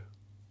to,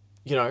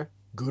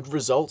 good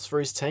results for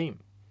his team.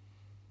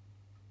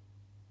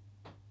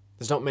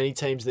 There's not many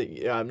teams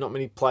not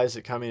many players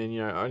that come in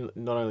and,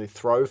 not only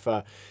throw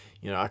for,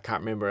 I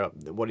can't remember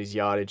what his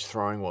yardage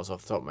throwing was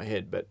off the top of my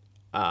head, but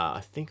I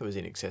think it was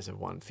in excess of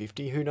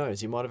 150. Who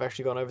knows? He might have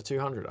actually gone over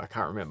 200. I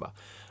can't remember.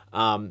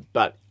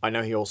 But I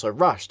know he also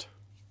rushed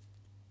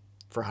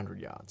for 100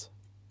 yards.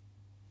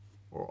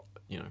 Or,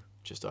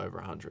 just over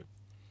 100.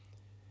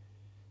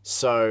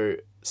 So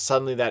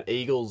suddenly that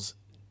Eagles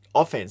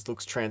offense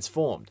looks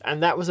transformed.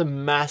 And that was a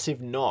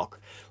massive knock.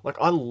 Like,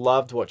 I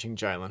loved watching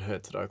Jalen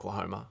Hurts at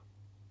Oklahoma.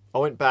 I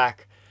went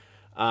back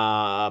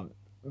prior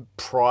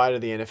to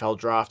the NFL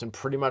draft and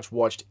pretty much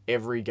watched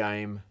every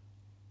game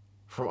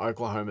from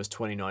Oklahoma's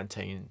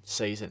 2019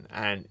 season.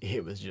 And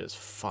it was just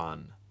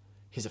fun.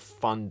 He's a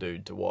fun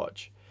dude to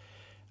watch.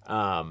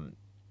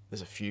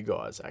 There's a few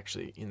guys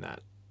actually in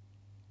that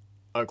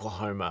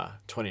Oklahoma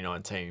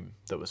 2019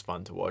 that was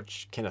fun to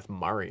watch. Kenneth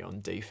Murray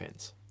on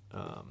defense.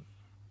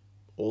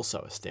 Also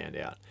a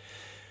standout.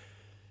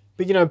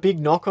 But, big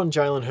knock on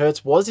Jalen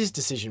Hurts was his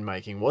decision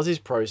making, was his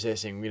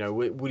processing.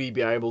 Would he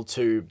be able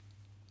to,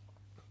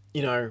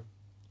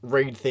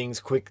 read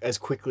things as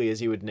quickly as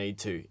he would need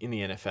to in the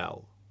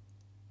NFL?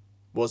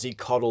 Was he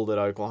coddled at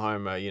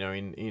Oklahoma,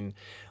 in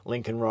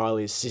Lincoln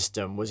Riley's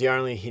system? Was he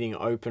only hitting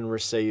open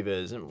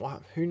receivers? And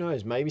who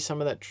knows? Maybe some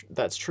of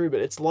that's true. But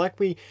it's like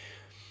we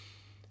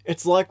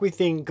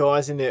think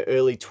guys in their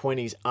early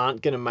 20s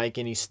aren't going to make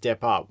any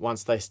step up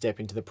once they step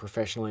into the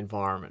professional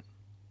environment.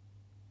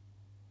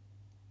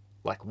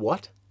 Like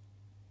what?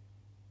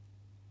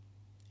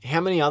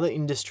 How many other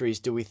industries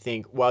do we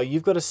think, well,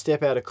 you've got to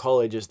step out of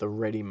college as the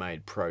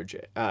ready-made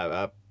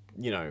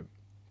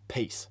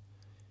piece.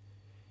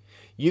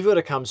 You've got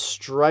to come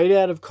straight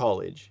out of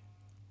college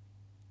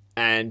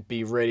and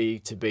be ready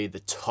to be the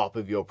top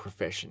of your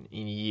profession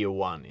in year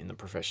one in the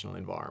professional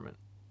environment.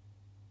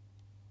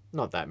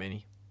 Not that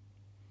many.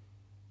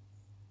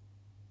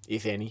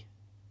 If any.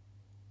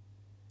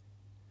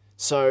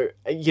 So,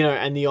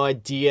 and the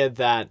idea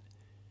that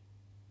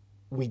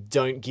we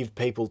don't give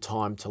people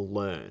time to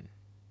learn.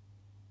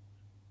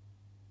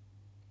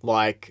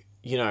 Like,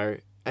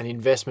 an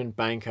investment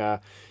banker,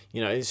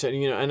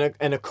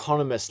 an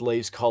economist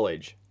leaves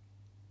college.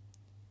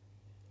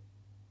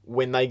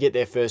 When they get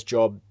their first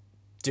job,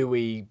 do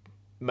we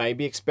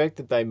maybe expect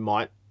that they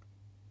might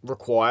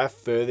require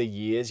further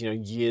years,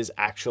 years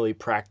actually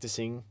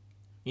practicing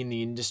in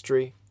the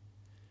industry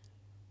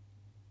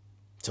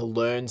to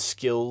learn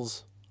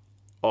skills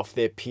off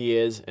their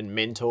peers and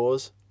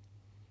mentors?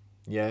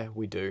 Yeah,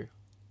 we do.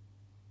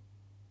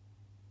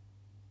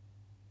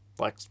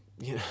 Like,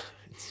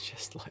 it's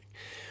just like,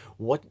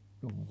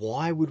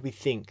 why would we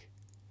think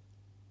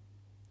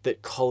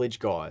that college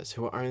guys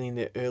who are only in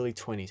their early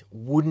 20s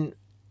wouldn't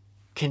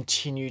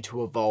continue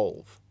to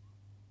evolve?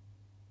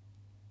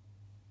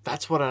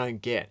 That's what I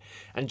don't get.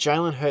 And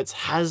Jalen Hurts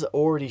has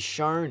already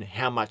shown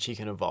how much he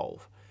can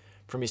evolve.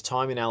 From his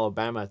time in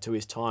Alabama to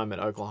his time at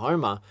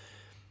Oklahoma,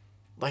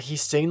 like, he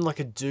seemed like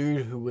a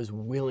dude who was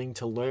willing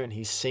to learn.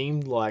 He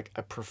seemed like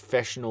a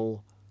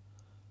professional.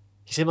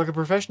 He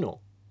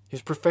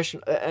was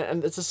professional.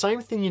 And it's the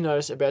same thing you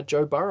notice about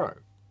Joe Burrow.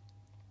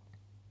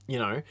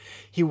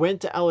 He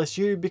went to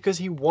LSU because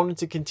he wanted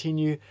to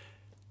continue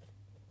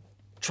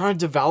trying to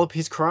develop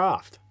his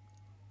craft.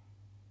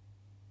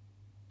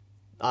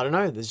 I don't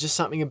know. There's just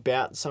something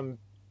about some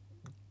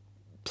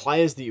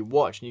players that you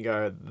watch and you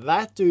go,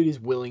 that dude is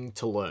willing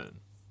to learn.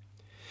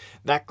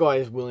 That guy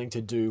is willing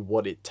to do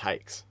what it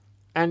takes.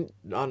 And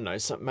I don't know,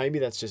 maybe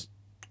that's just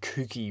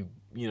kooky,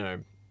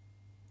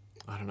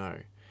 I don't know.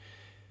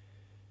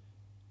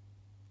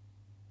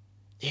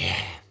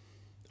 Yeah.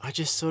 I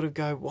just sort of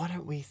go, why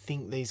don't we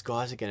think these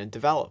guys are going to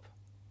develop?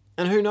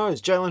 And who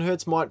knows? Jalen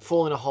Hurts might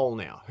fall in a hole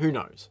now. Who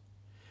knows?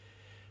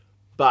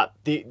 But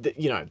the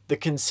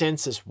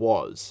consensus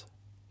was,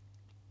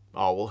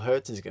 oh, well,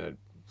 Hurts is going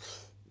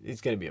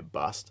to be a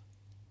bust.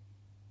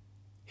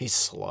 He's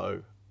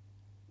slow.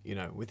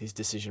 With his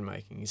decision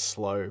making, he's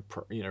slow,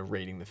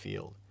 reading the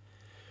field.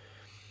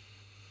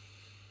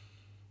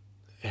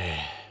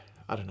 I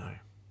don't know.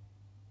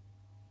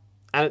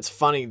 And it's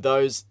funny,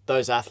 those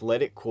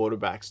athletic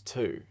quarterbacks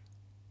too,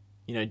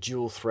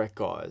 dual threat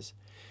guys,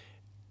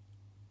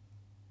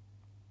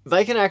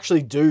 they can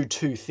actually do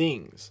two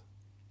things.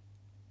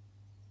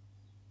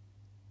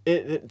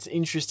 It's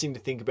interesting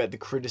to think about the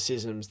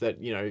criticisms that,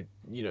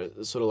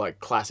 sort of like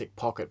classic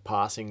pocket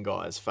passing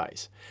guys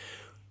face.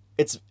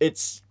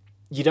 It's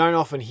you don't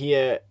often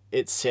hear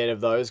it said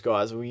of those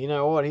guys, well, you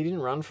know what? He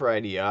didn't run for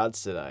 80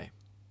 yards today.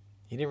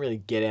 He didn't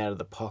really get out of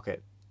the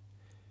pocket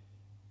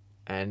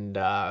and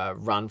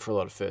run for a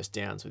lot of first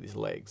downs with his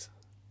legs.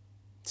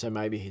 So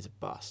maybe he's a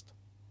bust.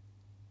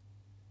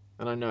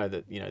 And I know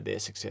that, their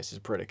success is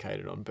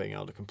predicated on being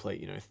able to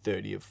complete,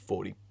 30 of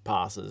 40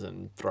 passes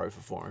and throw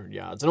for 400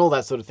 yards and all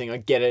that sort of thing. I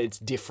get it. It's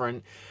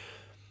different.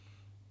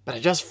 But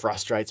it just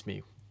frustrates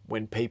me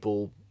when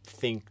people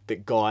think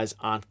that guys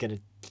aren't going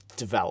to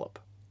develop,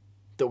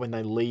 that when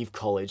they leave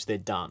college, they're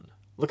done.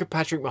 Look at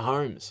Patrick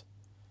Mahomes.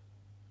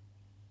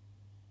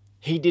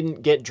 He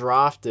didn't get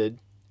drafted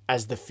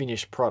as the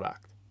finished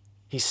product.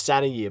 He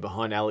sat a year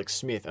behind Alex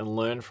Smith and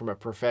learned from a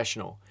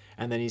professional.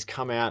 And then he's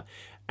come out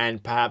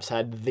and perhaps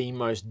had the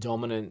most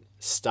dominant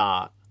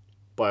start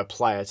by a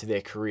player to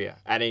their career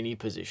at any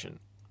position.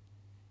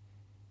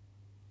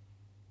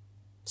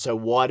 So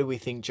why do we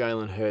think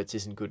Jalen Hurts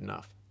isn't good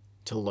enough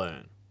to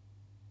learn?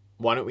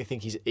 Why don't we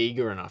think he's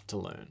eager enough to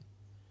learn?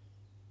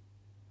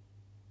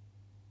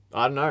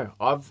 I don't know.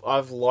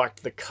 I've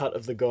liked the cut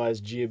of the guy's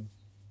jib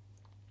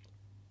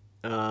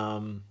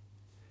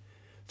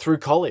through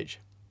college.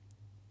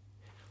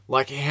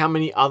 Like how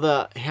many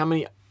other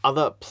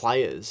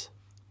players,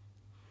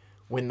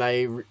 when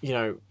they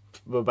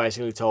were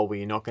basically told, well,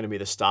 you're not going to be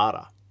the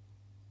starter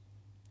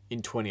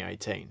in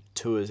 2018.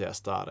 Tua's our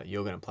starter.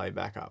 You're going to play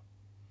backup.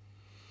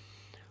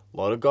 A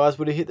lot of guys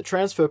would have hit the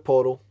transfer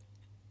portal.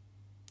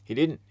 He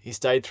didn't. He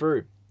stayed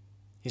through.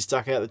 He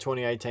stuck out the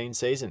 2018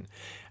 season.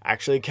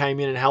 Actually came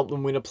in and helped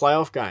them win a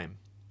playoff game.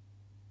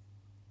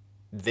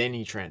 Then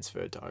he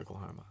transferred to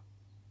Oklahoma.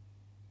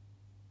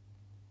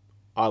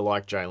 I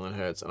like Jalen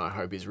Hurts and I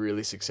hope he's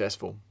really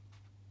successful.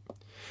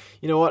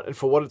 You know what? And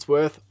for what it's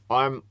worth,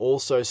 I'm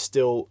also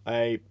still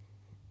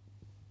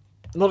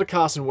not a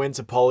Carson Wentz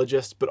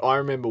apologist, but I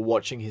remember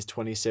watching his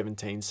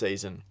 2017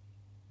 season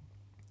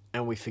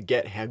and we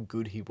forget how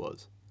good he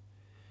was.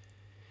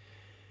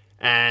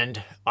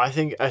 And I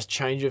think a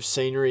change of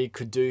scenery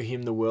could do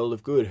him the world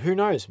of good. Who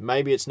knows?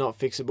 Maybe it's not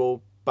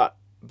fixable, but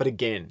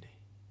again,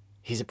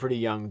 he's a pretty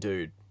young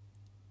dude.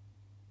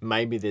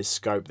 Maybe there's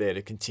scope there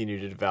to continue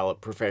to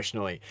develop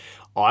professionally.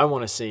 I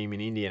want to see him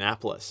in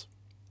Indianapolis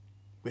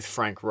with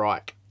Frank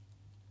Reich.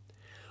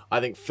 I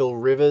think Phil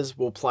Rivers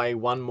will play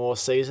one more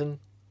season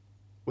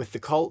with the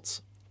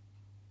Colts.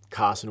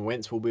 Carson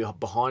Wentz will be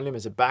behind him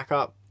as a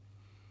backup.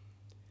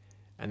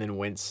 And then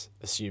Wentz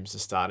assumes the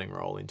starting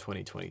role in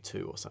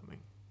 2022 or something.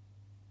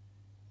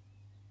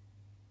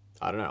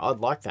 I don't know. I'd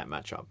like that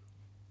matchup.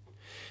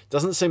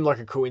 Doesn't seem like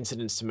a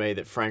coincidence to me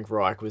that Frank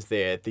Reich was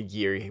there the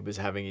year he was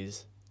having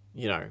his,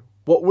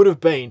 what would have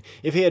been,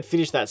 if he had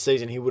finished that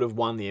season, he would have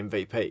won the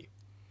MVP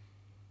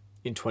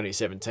in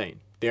 2017.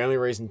 The only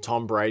reason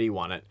Tom Brady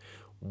won it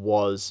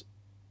was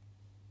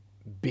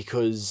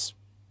because,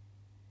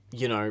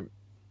 the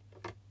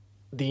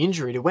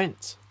injury to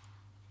Wentz.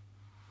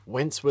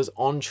 Wentz was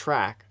on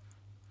track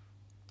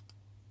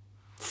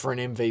for an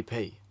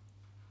MVP.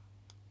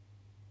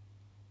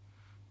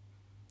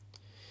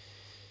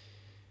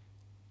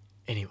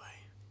 Anyway,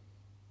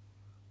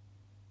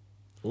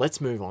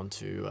 let's move on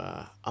to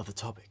other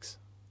topics.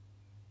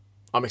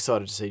 I'm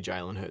excited to see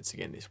Jalen Hurts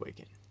again this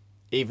weekend,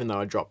 even though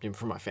I dropped him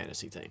from my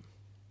fantasy team.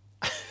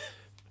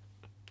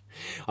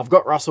 I've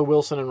got Russell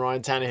Wilson and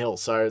Ryan Tannehill,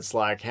 so it's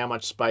like, how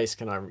much space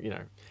can I,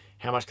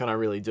 how much can I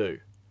really do?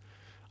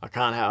 I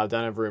don't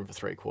have room for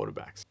 3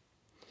 quarterbacks.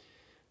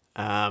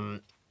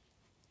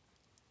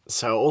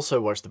 So I also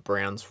watched the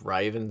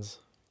Browns-Ravens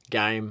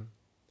game.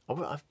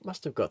 I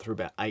must have got through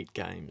about 8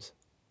 games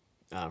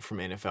from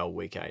NFL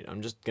Week 8.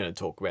 I'm just going to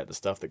talk about the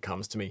stuff that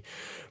comes to me.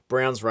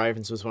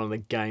 Browns-Ravens was one of the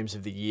games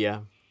of the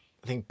year.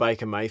 I think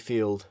Baker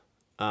Mayfield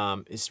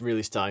is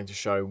really starting to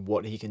show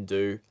what he can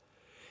do.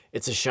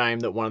 It's a shame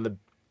that one of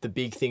the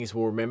big things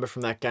we'll remember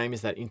from that game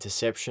is that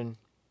interception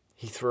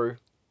he threw.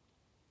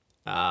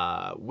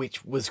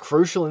 Which was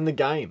crucial in the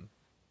game,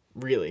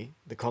 really,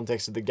 the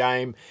context of the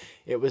game.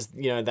 It was,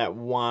 that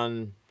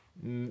one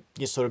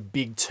sort of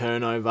big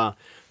turnover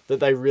that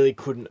they really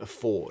couldn't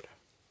afford.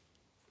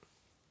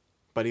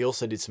 But he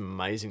also did some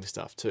amazing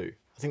stuff too.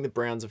 I think the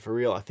Browns are for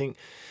real. I think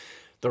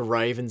the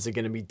Ravens are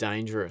going to be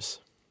dangerous.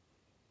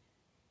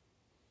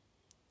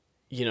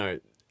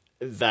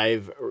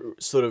 They've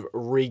sort of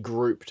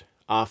regrouped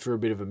after a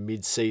bit of a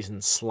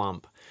mid-season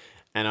slump,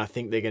 and I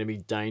think they're going to be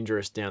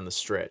dangerous down the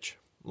stretch.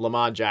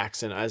 Lamar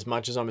Jackson, as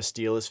much as I'm a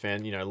Steelers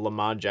fan,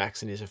 Lamar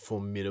Jackson is a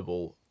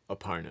formidable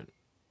opponent.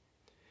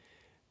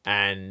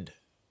 And,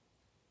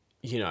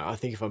 I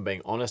think if I'm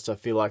being honest, I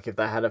feel like if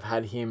they had have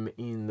had him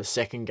in the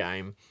second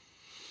game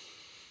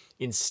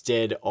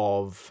instead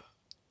of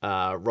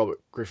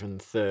Robert Griffin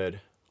III,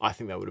 I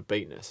think they would have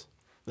beaten us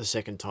the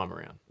second time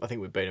around. I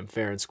think we beat them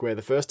fair and square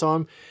the first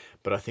time,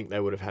 but I think they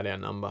would have had our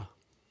number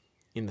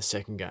in the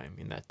second game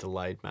in that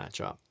delayed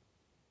matchup.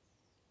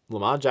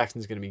 Lamar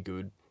Jackson's going to be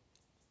good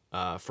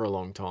for a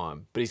long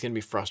time, but he's going to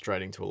be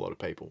frustrating to a lot of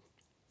people.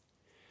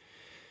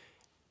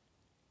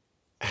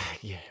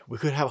 Yeah, we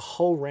could have a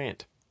whole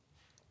rant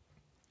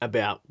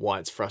about why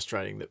it's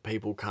frustrating that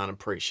people can't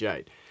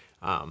appreciate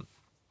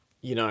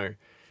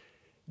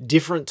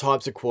different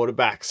types of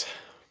quarterbacks,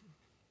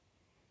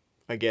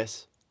 I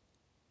guess.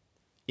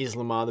 Is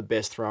Lamar the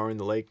best thrower in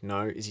the league?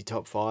 No. Is he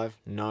top 5?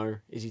 No.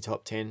 Is he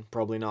top 10?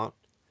 Probably not.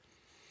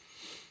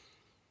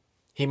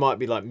 He might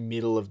be like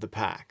middle of the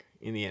pack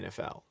in the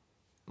NFL.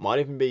 Might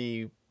even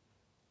be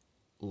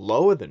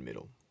lower than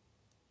middle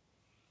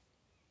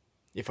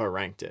if I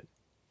ranked it.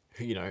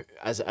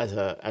 As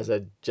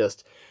a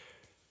just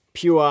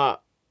pure,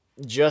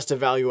 just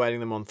evaluating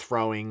them on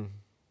throwing.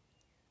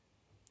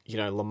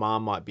 Lamar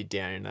might be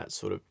down in that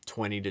sort of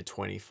 20 to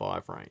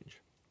 25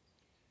 range.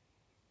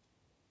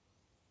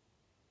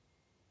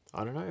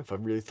 I don't know if I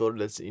really thought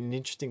it's an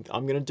interesting.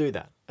 I'm going to do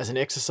that as an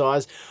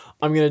exercise.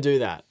 I'm going to do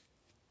that.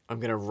 I'm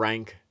going to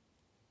rank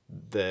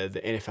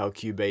the NFL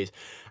QBs,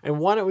 and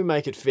why don't we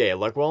make it fair?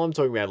 Like, while I'm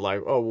talking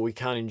about we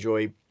can't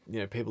enjoy.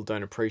 People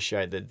don't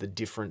appreciate the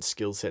different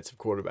skill sets of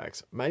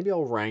quarterbacks. Maybe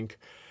I'll rank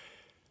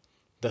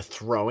the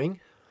throwing,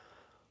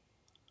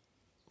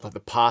 like the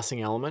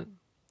passing element,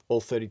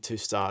 all 32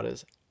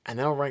 starters, and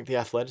then I'll rank the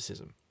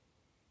athleticism.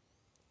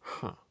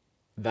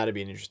 That'd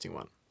be an interesting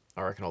one.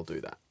 I reckon I'll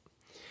do that.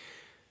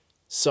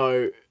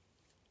 So,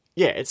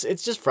 yeah, it's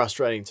just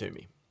frustrating to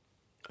me,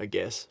 I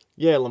guess.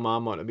 Yeah, Lamar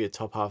might not be a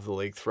top half of the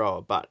league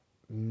thrower, but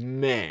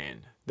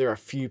man, there are a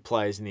few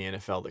players in the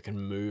NFL that can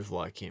move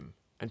like him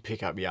and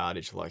pick up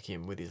yardage like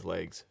him with his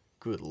legs.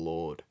 Good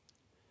Lord.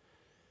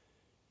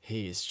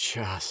 He is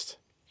just...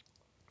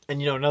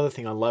 And another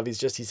thing I love is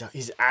just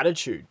his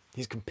attitude,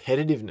 his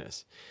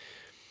competitiveness.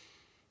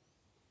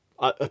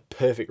 A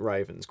perfect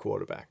Ravens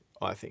quarterback,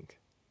 I think.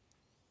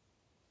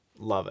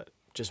 Love it.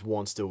 Just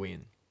wants to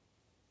win.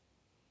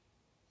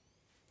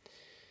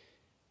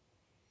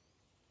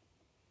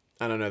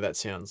 And I know that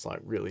sounds like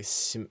really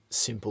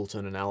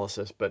simpleton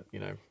analysis, but,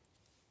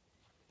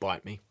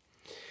 bite me.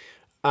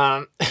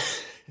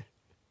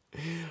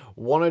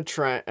 Want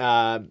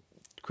to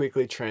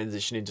quickly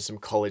transition into some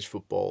college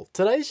football.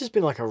 Today's just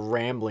been like a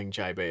rambling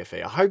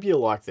JBFE. I hope you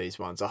like these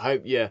ones. I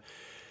hope you...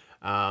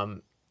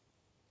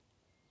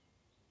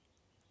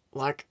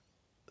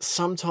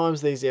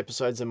 sometimes these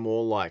episodes are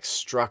more like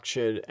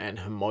structured and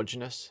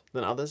homogenous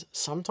than others.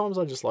 Sometimes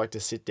I just like to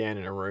sit down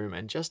in a room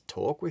and just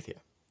talk with you.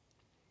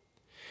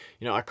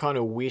 I kind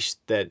of wish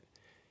that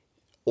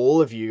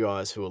all of you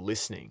guys who are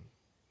listening,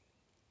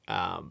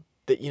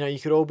 that, you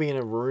could all be in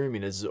a room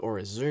or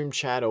a Zoom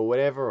chat or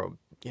whatever, or,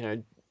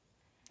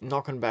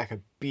 knocking back a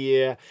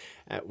beer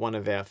at one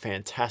of our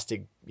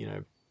fantastic,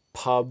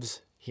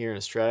 pubs here in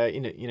Australia,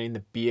 in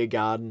the beer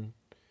garden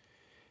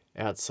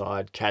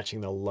outside,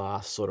 catching the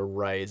last sort of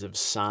rays of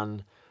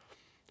sun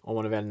on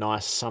one of our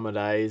nice summer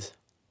days.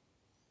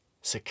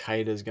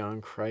 Cicadas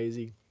going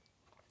crazy.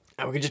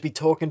 And we could just be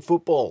talking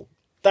football.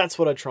 That's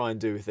what I try and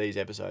do with these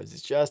episodes.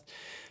 It's just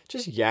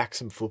yak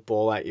some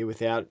football at you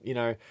without,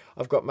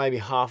 I've got maybe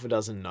half a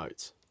dozen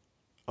notes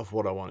of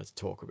what I wanted to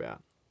talk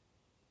about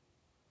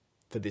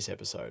for this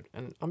episode.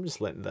 And I'm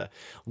just letting the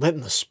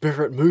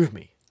spirit move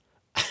me.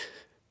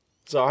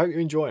 So I hope you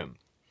enjoy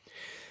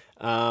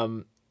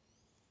them.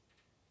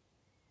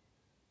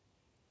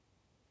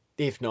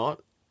 If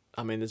not,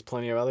 there's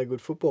plenty of other good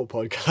football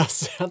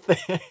podcasts out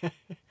there.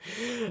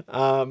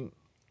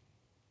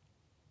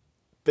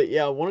 But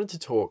yeah, I wanted to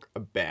talk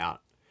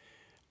about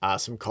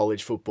some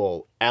college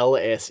football.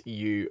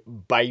 LSU,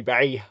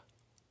 baby.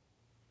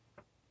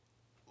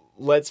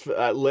 Let's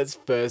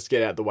first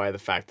get out the way the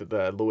fact that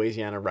the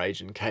Louisiana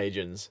Ragin'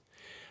 Cajuns,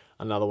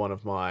 another one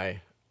of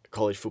my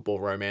college football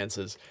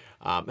romances,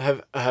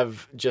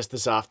 have just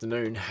this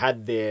afternoon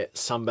had their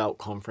Sunbelt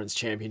Conference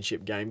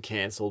Championship game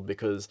cancelled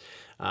because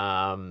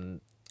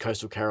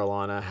Coastal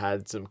Carolina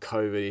had some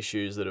COVID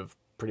issues that have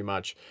pretty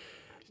much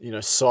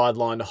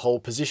sidelined a whole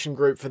position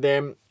group for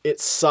them.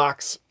 It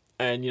sucks.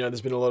 And,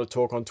 there's been a lot of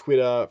talk on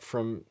Twitter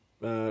from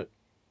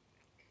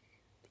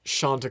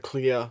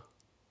Chanticleer. I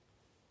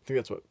think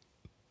that's what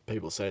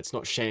people say. It's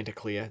not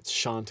Chanticleer. It's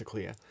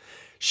Chanticleer.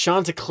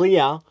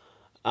 Chanticleer.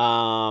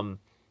 I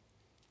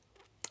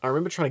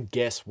remember trying to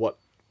guess what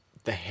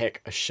the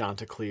heck a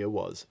Chanticleer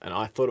was. And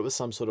I thought it was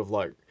some sort of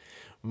like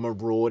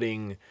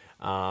marauding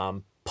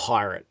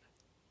pirate.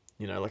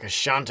 Like a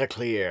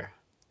Chanticleer.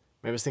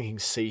 Maybe I was thinking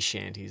sea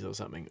shanties or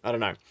something. I don't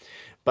know.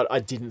 But I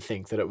didn't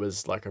think that it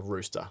was like a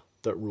rooster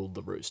that ruled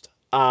the roost.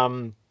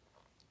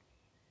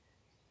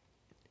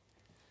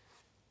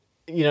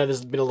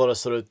 There's been a lot of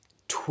sort of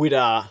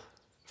Twitter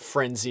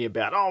frenzy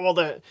about,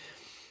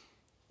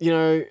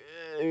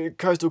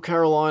 Coastal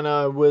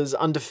Carolina was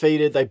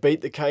undefeated. They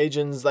beat the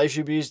Cajuns. They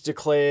should be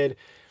declared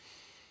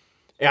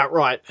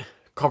outright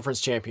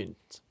conference champions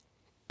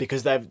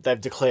because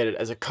they've declared it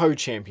as a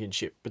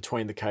co-championship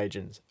between the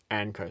Cajuns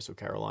and Coastal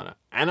Carolina.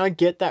 And I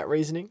get that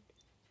reasoning.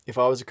 If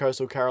I was a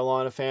Coastal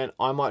Carolina fan,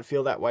 I might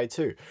feel that way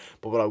too.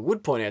 But what I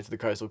would point out to the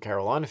Coastal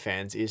Carolina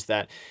fans is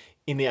that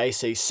in the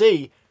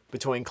ACC,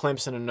 between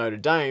Clemson and Notre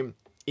Dame,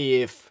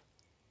 if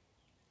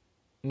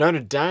Notre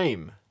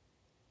Dame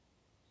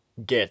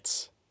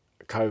gets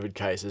COVID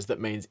cases, that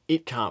means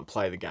it can't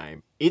play the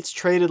game. It's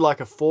treated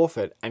like a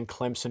forfeit and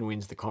Clemson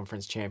wins the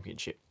conference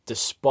championship,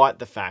 despite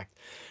the fact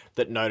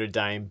that Notre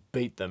Dame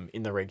beat them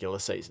in the regular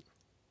season.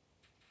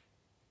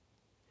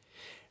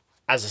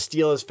 As a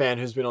Steelers fan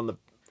who's been on the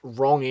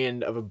wrong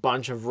end of a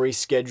bunch of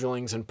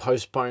reschedulings and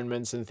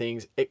postponements and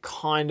things, it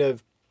kind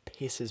of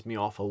pisses me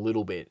off a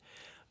little bit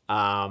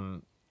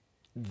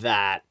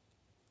that,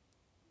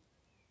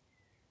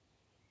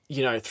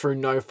 you know, through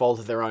no fault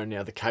of their own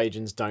now, the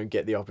Cajuns don't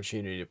get the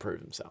opportunity to prove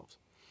themselves.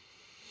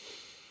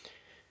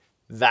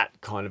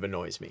 That kind of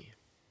annoys me.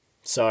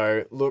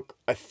 So, look,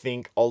 I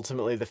think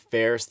ultimately the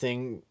fairest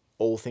thing,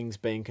 all things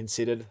being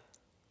considered,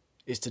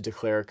 is to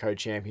declare a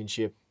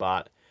co-championship,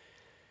 but,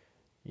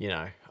 you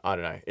know, I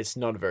don't know. It's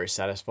not a very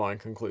satisfying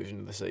conclusion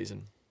to the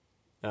season.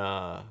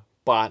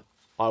 But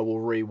I will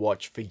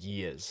rewatch for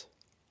years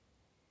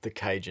the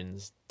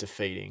Cajuns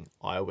defeating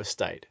Iowa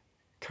State,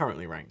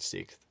 currently ranked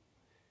 6th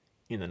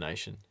in the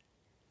nation,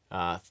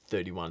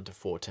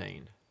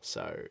 31-14.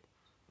 So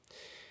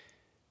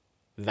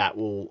that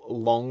will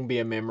long be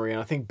a memory. And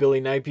I think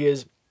Billy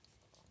Napier's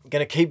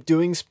going to keep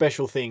doing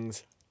special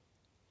things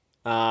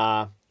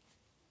at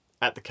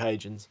the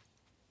Cajuns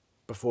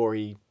before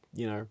he,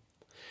 you know,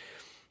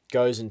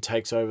 goes and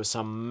takes over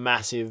some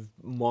massive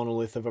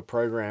monolith of a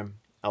program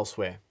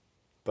elsewhere.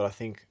 But I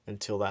think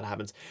until that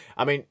happens,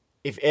 I mean,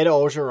 if Ed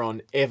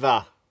Orgeron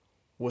ever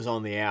was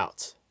on the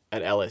outs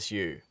at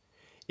LSU,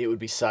 it would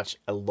be such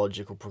a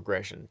logical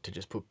progression to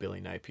just put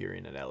Billy Napier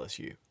in at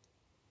LSU.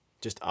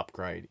 Just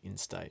upgrade in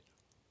state.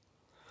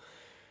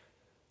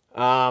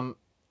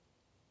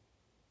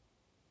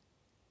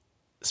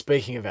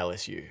 Speaking of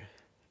LSU,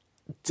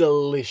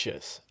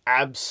 delicious,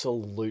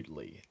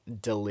 absolutely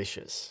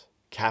delicious,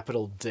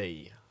 capital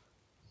D,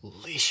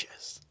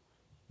 delicious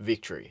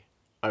victory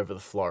over the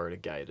Florida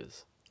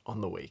Gators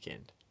on the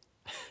weekend.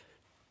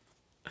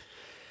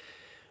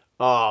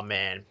 Oh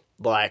man,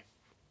 like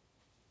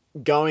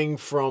going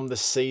from the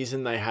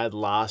season they had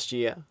last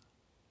year,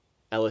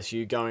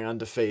 LSU going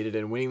undefeated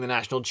and winning the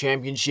national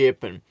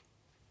championship, and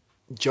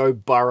Joe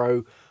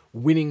Burrow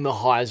winning the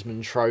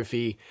Heisman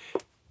Trophy,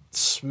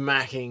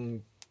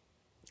 smacking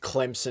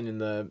Clemson in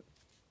the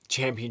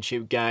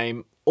championship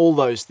game, all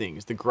those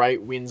things, the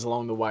great wins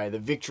along the way, the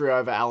victory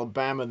over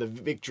Alabama, the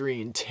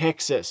victory in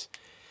Texas.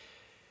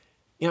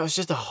 You know, it's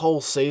just a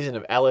whole season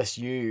of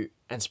LSU,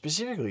 and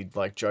specifically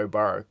like Joe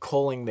Burrow,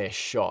 calling their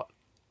shot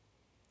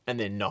and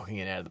then knocking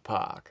it out of the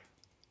park.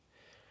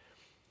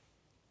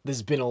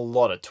 There's been a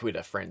lot of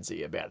Twitter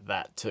frenzy about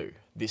that too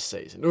this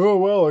season. Oh,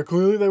 well,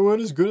 clearly they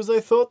weren't as good as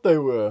they thought they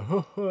were.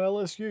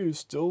 LSU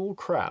still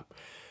crap.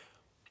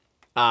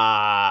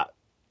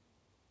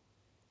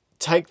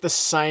 Take the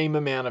same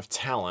amount of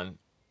talent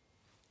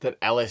that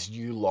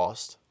LSU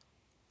lost.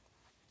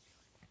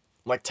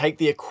 Like, take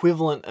the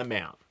equivalent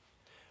amount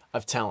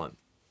of talent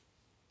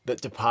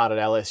that departed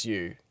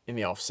LSU in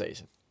the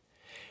offseason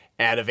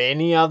out of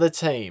any other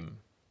team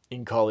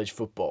in college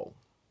football,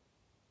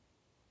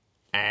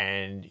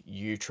 and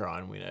you try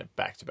and win a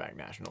back-to-back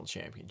national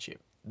championship.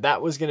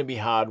 That was going to be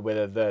hard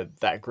whether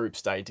that group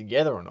stayed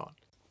together or not.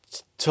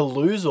 To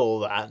lose all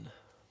that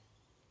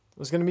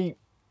was going to be,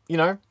 you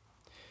know,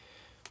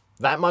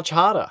 that much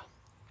harder.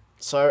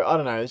 So, I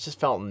don't know, it just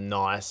felt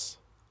nice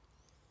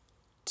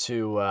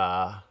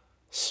to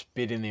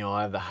spit in the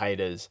eye of the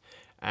haters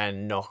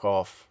and knock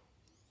off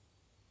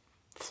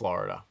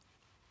Florida.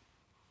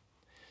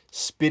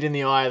 Spit in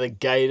the eye of the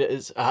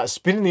Gators.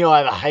 Spit in the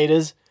eye of the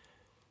haters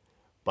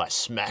by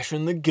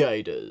smashing the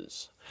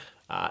Gators.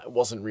 It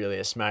wasn't really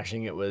a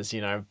smashing. It was,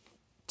 you know,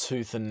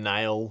 tooth and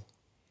nail.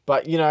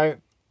 But, you know,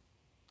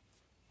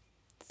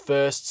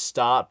 first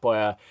start by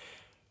a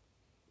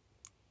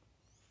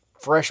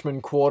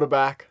freshman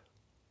quarterback.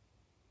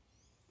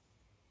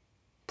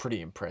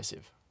 Pretty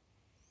impressive.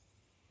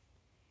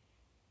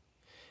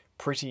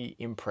 Pretty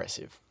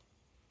impressive.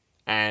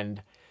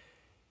 And,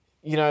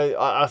 you know,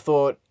 I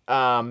thought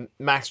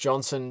Max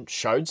Johnson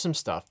showed some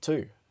stuff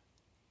too.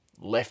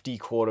 Lefty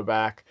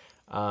quarterback.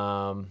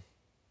 God,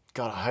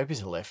 I hope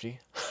he's a lefty.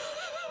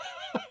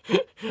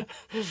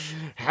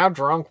 How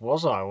drunk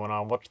was I when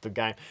I watched the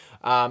game?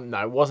 No,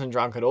 I wasn't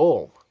drunk at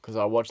all because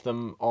I watched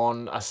them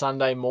on a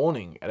Sunday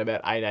morning at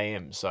about 8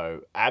 a.m.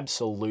 So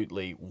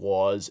absolutely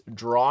was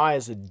dry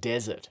as a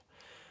desert,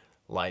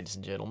 ladies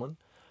and gentlemen.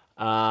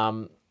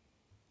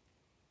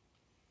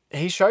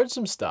 He showed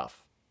some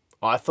stuff.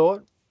 I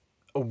thought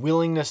a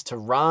willingness to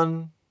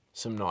run,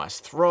 some nice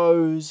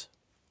throws.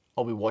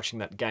 I'll be watching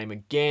that game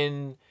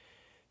again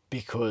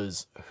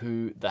because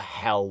who the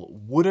hell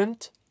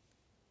wouldn't?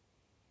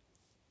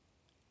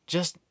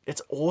 Just,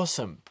 it's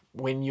awesome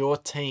when your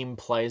team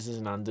plays as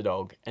an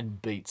underdog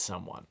and beats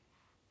someone.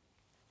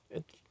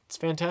 It's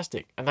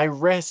fantastic. And they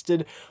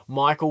rested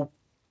Michael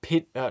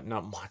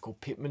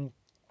Pittman.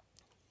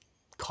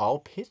 Kyle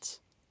Pitts?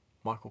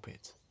 Michael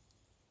Pitts.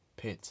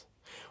 Pitts.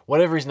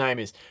 Whatever his name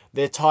is.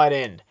 Their tight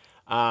end.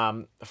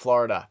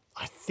 Florida.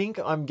 I think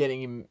I'm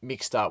getting him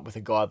mixed up with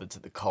a guy that's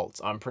at the Colts.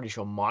 I'm pretty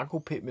sure Michael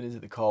Pittman is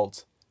at the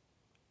Colts.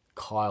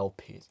 Kyle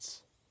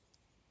Pitts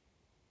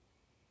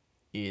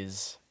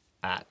is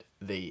at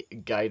the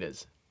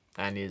Gators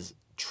and is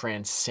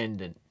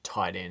transcendent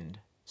tight end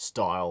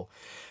style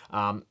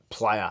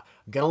player.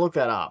 I'm going to look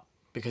that up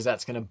because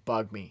that's going to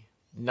bug me.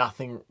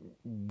 Nothing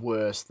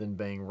worse than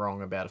being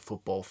wrong about a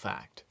football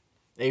fact,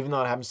 even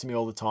though it happens to me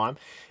all the time.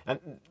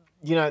 And,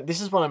 this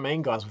is what I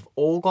mean, guys. We've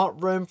all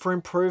got room for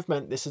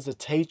improvement. This is a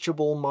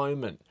teachable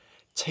moment.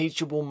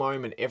 Teachable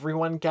moment.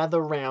 Everyone gather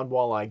around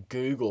while I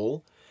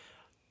Google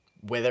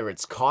whether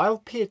it's Kyle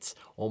Pitts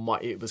or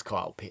it was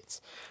Kyle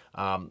Pitts.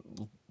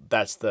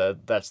 That's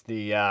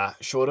the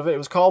short of it. It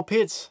was Kyle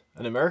Pitts,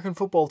 an American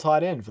football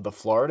tight end for the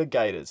Florida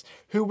Gators,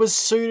 who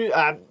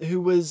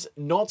was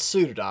not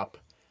suited up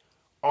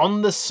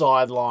on the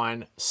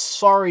sideline.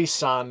 Sorry,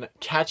 son.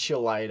 Catch you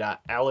later.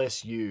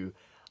 LSU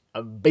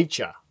beat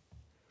ya.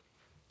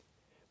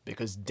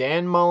 Because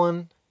Dan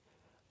Mullen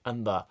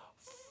and the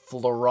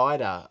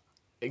Florida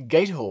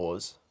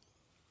Gators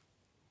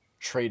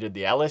treated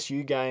the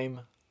LSU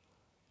game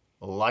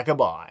like a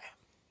bye.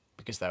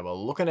 Because they were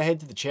looking ahead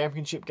to the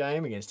championship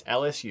game against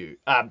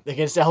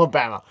against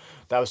Alabama.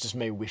 That was just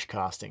me wish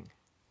casting.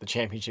 The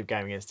championship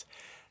game against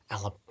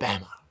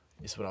Alabama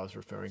is what I was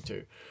referring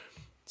to.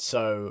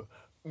 So,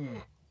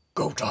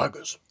 go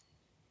Tigers.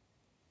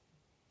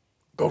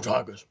 Go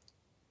Tigers.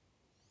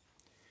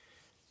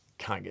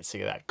 Can't get sick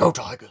of that. Go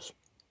Tigers.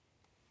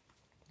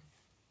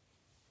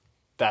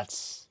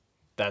 That's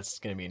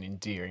going to be an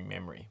endearing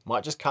memory.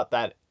 Might just cut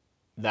that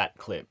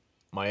clip,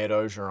 my Ed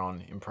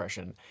Ogeron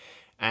impression,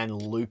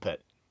 and loop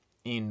it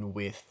in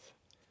with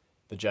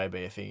the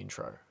JBFE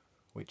intro,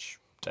 which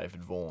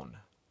David Vaughan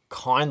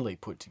kindly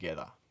put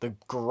together. The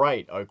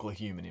great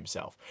Oklahuman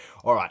himself.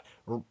 All right,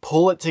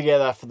 pull it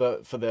together for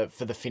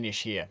the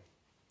finish here,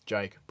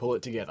 Jake. Pull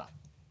it together.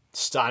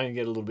 Starting to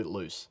get a little bit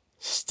loose.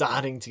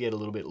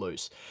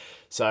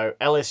 So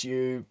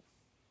LSU,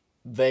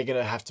 they're going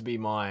to have to be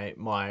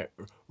my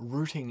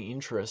rooting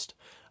interest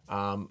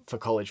for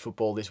college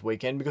football this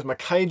weekend because my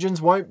Cajuns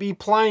won't be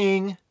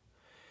playing.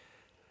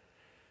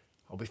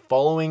 I'll be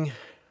following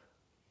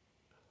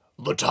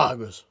the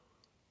Tigers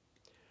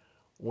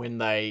when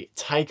they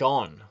take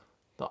on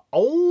the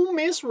Ole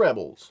Miss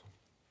Rebels,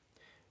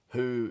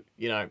 who,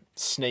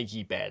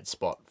 sneaky bad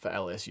spot for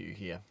LSU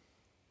here.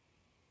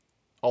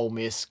 Ole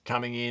Miss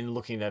coming in,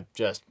 looking to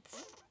just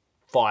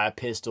fire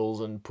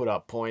pistols and put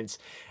up points.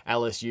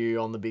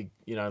 LSU on the big,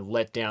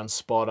 letdown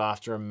spot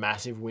after a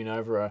massive win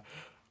over a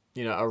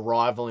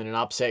rival in an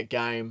upset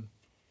game.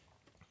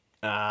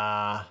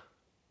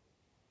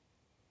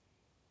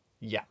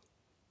 Yeah.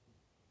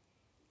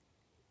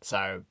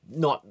 So,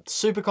 not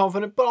super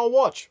confident, but I'll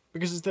watch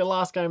because it's their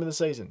last game of the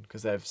season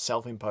because they've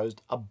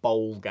self-imposed a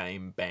bowl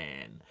game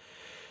ban.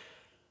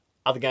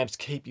 Other games to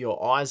keep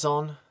your eyes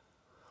on: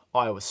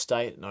 Iowa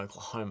State and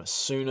Oklahoma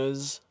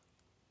Sooners.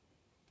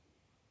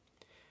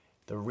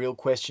 The real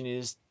question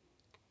is,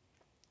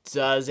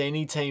 does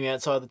any team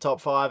outside the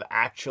top 5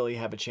 actually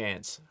have a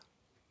chance?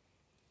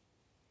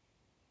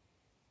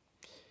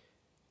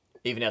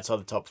 Even outside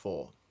the top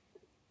 4.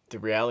 The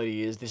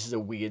reality is this is a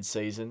weird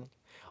season.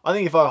 I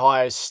think if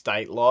Ohio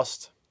State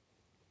lost,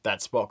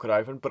 that spot could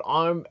open, but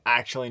I'm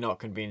actually not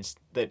convinced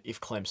that if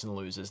Clemson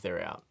loses,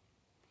 they're out.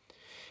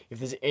 If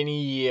there's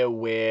any year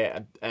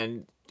where,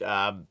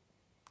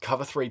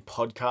 Cover 3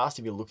 podcast,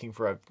 if you're looking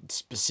for a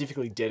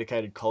specifically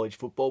dedicated college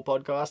football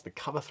podcast, the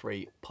Cover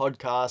 3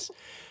 podcast,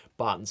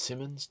 Barton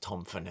Simmons,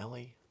 Tom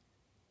Finelli,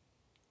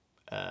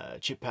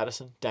 Chip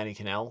Patterson, Danny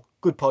Cannell,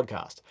 good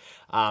podcast.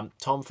 Tom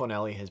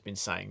Finelli has been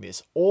saying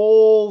this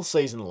all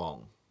season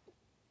long.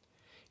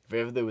 If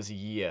ever there was a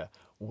year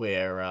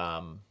where,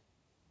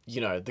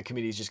 the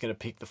committee is just going to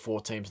pick the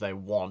 4 teams they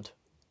want,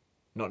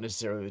 not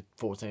necessarily the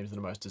 4 teams that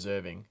are most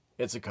deserving,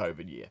 it's a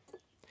COVID year.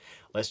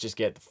 Let's just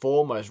get the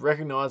 4 most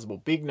recognizable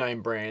big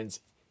name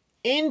brands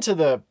into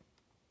the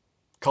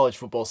college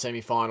football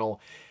semi-final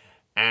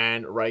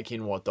and rake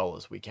in what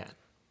dollars we can.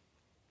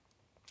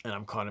 And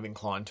I'm kind of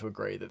inclined to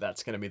agree that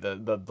that's going to be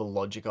the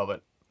logic of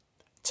it.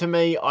 To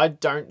me, I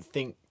don't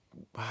think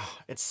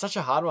it's such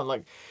a hard one.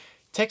 Like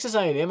Texas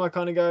A&M, I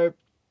kind of go,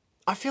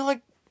 I feel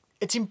like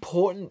it's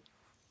important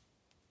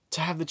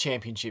to have the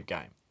championship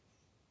game.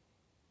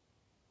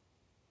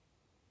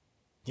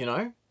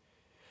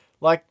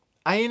 Like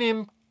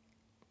A&M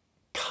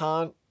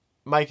can't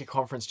make a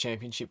conference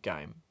championship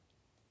game.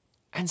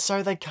 And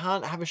so they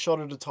can't have a shot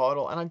at a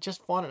title. And I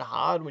just find it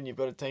hard when you've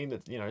got a team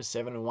that's,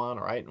 7-1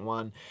 or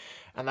 8-1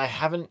 and they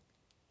haven't,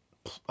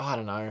 I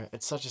don't know.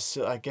 It's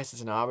I guess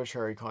it's an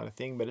arbitrary kind of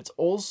thing, but it's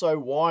also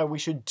why we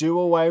should do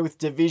away with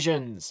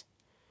divisions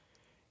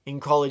in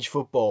college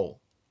football.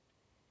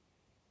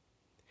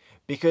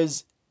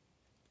 Because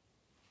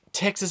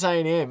Texas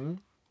A&M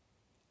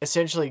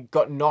essentially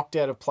got knocked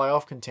out of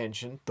playoff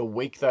contention the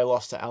week they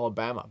lost to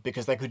Alabama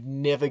because they could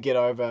never get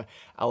over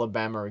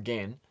Alabama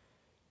again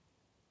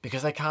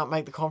because they can't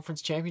make the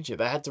conference championship.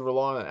 They had to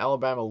rely on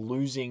Alabama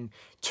losing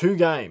 2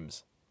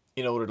 games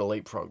in order to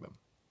leapfrog them.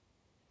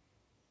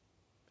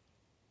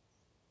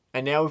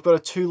 And now we've got a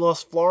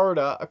 2-loss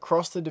Florida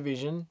across the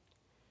division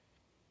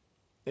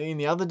in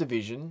the other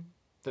division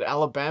that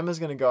Alabama's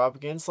going to go up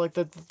against. Like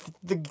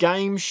the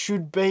game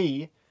should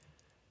be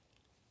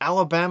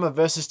Alabama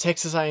versus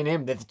Texas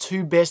A&M. They're the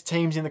two best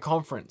teams in the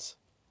conference.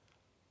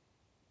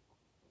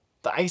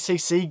 The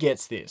ACC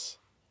gets this.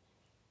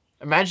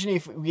 Imagine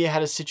if we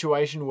had a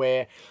situation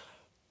where,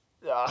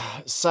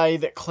 say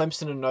that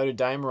Clemson and Notre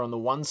Dame are on the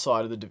one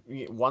side of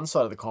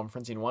the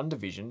conference in one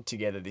division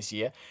together this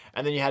year,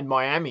 and then you had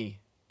Miami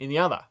in the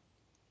other.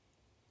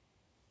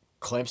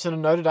 Clemson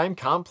and Notre Dame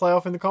can't play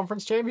off in the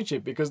conference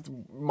championship because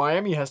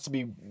Miami has to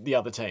be the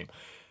other team.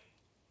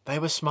 They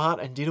were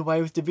smart and did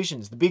away with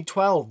divisions. The Big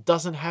 12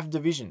 doesn't have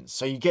divisions,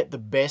 so you get the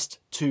best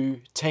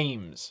two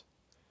teams.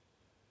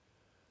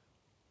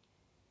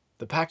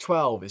 The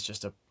Pac-12 is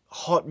just a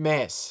hot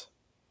mess.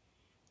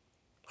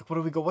 Like, what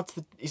do we got?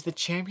 Is the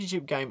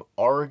championship game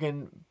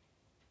Oregon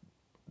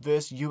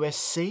versus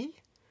USC?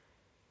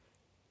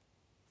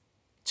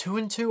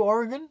 2-2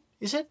 Oregon,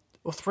 is it?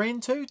 Or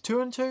 3-2?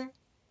 2-2?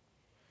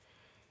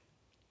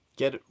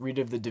 Get rid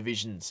of the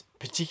divisions,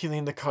 particularly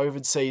in the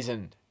COVID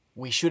season.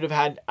 We should have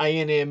had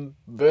A&M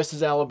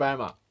versus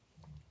Alabama.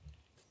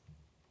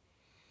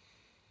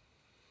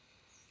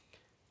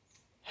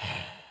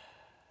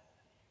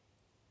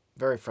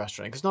 Very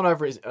frustrating, because not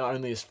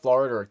only is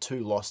Florida a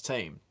 2-loss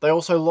team, they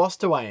also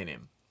lost to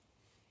A&M.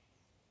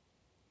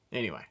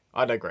 Anyway,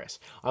 I digress.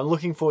 I'm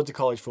looking forward to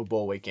college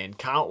football weekend.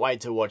 Can't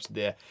wait to watch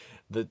the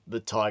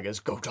Tigers.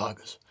 Go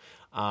Tigers.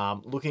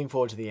 Looking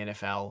forward to the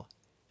NFL.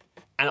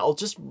 And I'll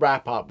just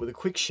wrap up with a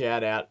quick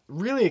shout out.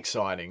 Really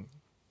exciting.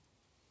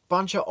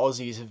 Bunch of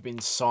Aussies have been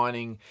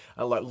signing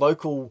like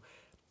local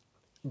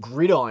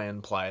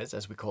gridiron players,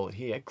 as we call it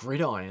here.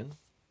 Gridiron.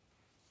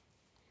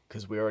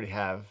 Because we already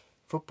have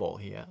football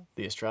here,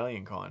 the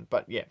Australian kind.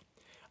 But yeah,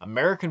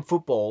 American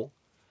football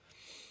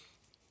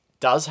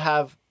does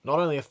have not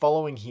only a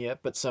following here,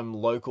 but some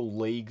local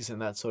leagues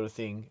and that sort of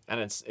thing. And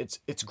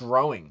it's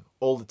growing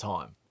all the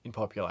time in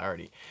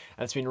popularity.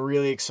 And it's been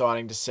really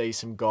exciting to see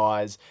some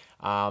guys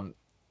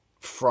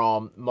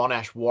from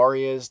Monash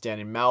Warriors down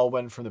in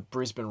Melbourne, from the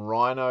Brisbane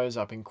Rhinos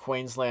up in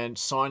Queensland,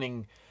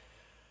 signing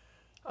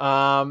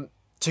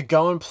to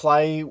go and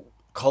play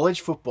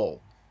college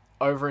football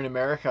over in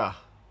America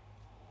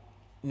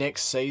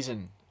next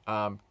season.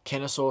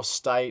 Kennesaw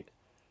State,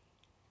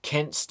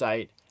 Kent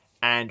State,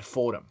 and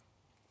Fordham.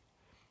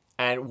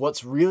 And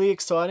what's really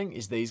exciting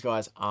is these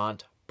guys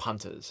aren't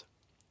punters.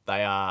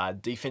 They are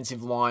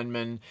defensive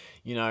linemen.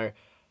 You know,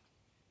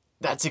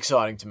 that's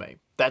exciting to me.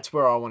 That's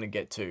where I want to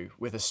get to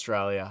with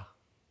Australia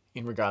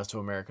in regards to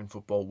American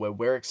football, where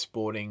we're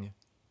exporting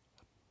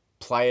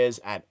players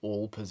at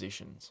all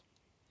positions.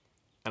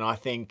 And I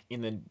think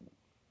in the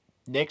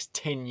next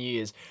 10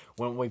 years,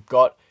 when we've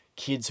got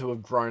kids who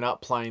have grown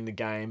up playing the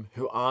game,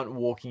 who aren't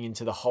walking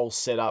into the whole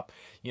setup,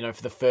 you know,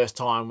 for the first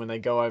time when they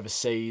go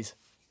overseas,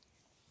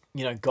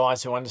 you know,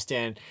 guys who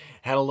understand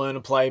how to learn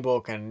a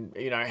playbook and,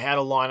 you know, how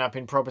to line up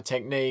in proper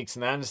techniques,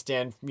 and they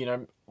understand, you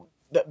know,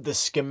 the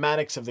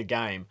schematics of the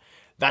game.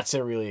 That's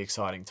a really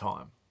exciting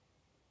time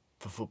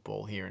for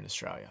football here in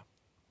Australia,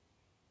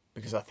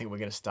 because I think we're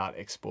going to start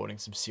exporting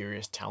some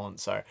serious talent.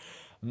 So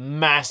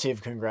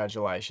massive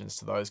congratulations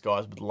to those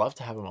guys. Would love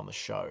to have them on the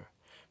show.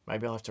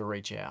 Maybe I'll have to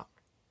reach out.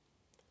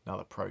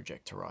 Another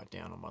project to write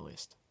down on my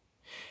list.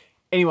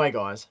 Anyway,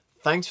 guys,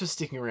 thanks for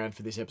sticking around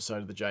for this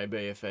episode of the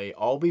JBFE.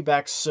 I'll be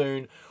back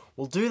soon.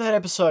 We'll do that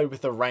episode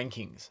with the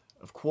rankings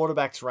of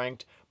quarterbacks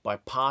ranked by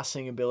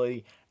passing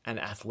ability and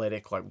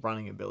athletic, like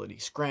running ability,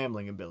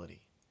 scrambling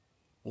ability.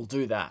 We'll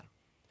do that.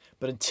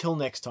 But until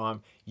next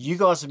time, you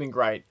guys have been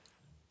great.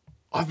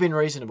 I've been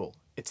reasonable.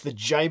 It's the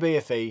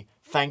JBFE.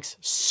 Thanks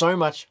so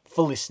much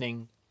for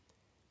listening,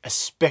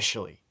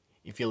 especially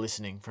if you're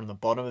listening from the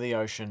bottom of the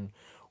ocean,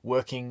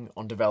 working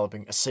on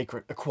developing a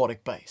secret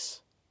aquatic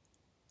base.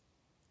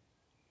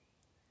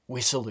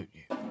 We salute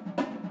you.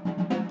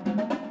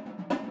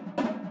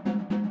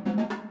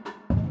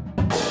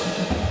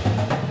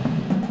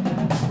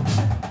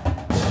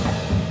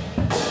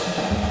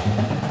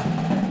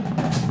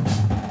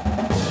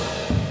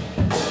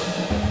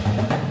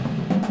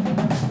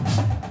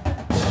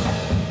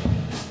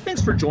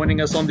 Thanks for joining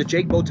us on the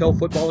Jake Botel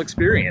Football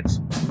Experience.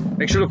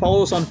 Make sure to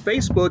follow us on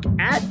Facebook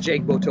at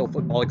Jake Botel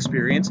Football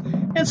Experience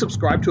and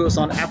subscribe to us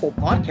on Apple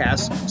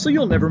Podcasts so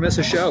you'll never miss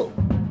a show.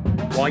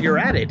 While you're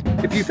at it,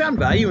 if you found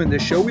value in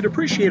this show, we'd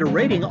appreciate a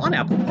rating on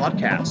Apple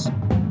Podcasts.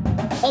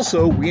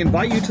 Also, we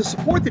invite you to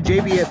support the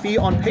JBFE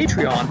on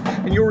Patreon,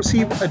 and you'll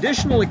receive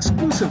additional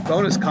exclusive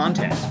bonus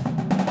content.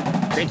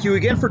 Thank you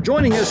again for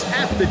joining us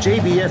at the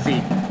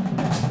JBFE.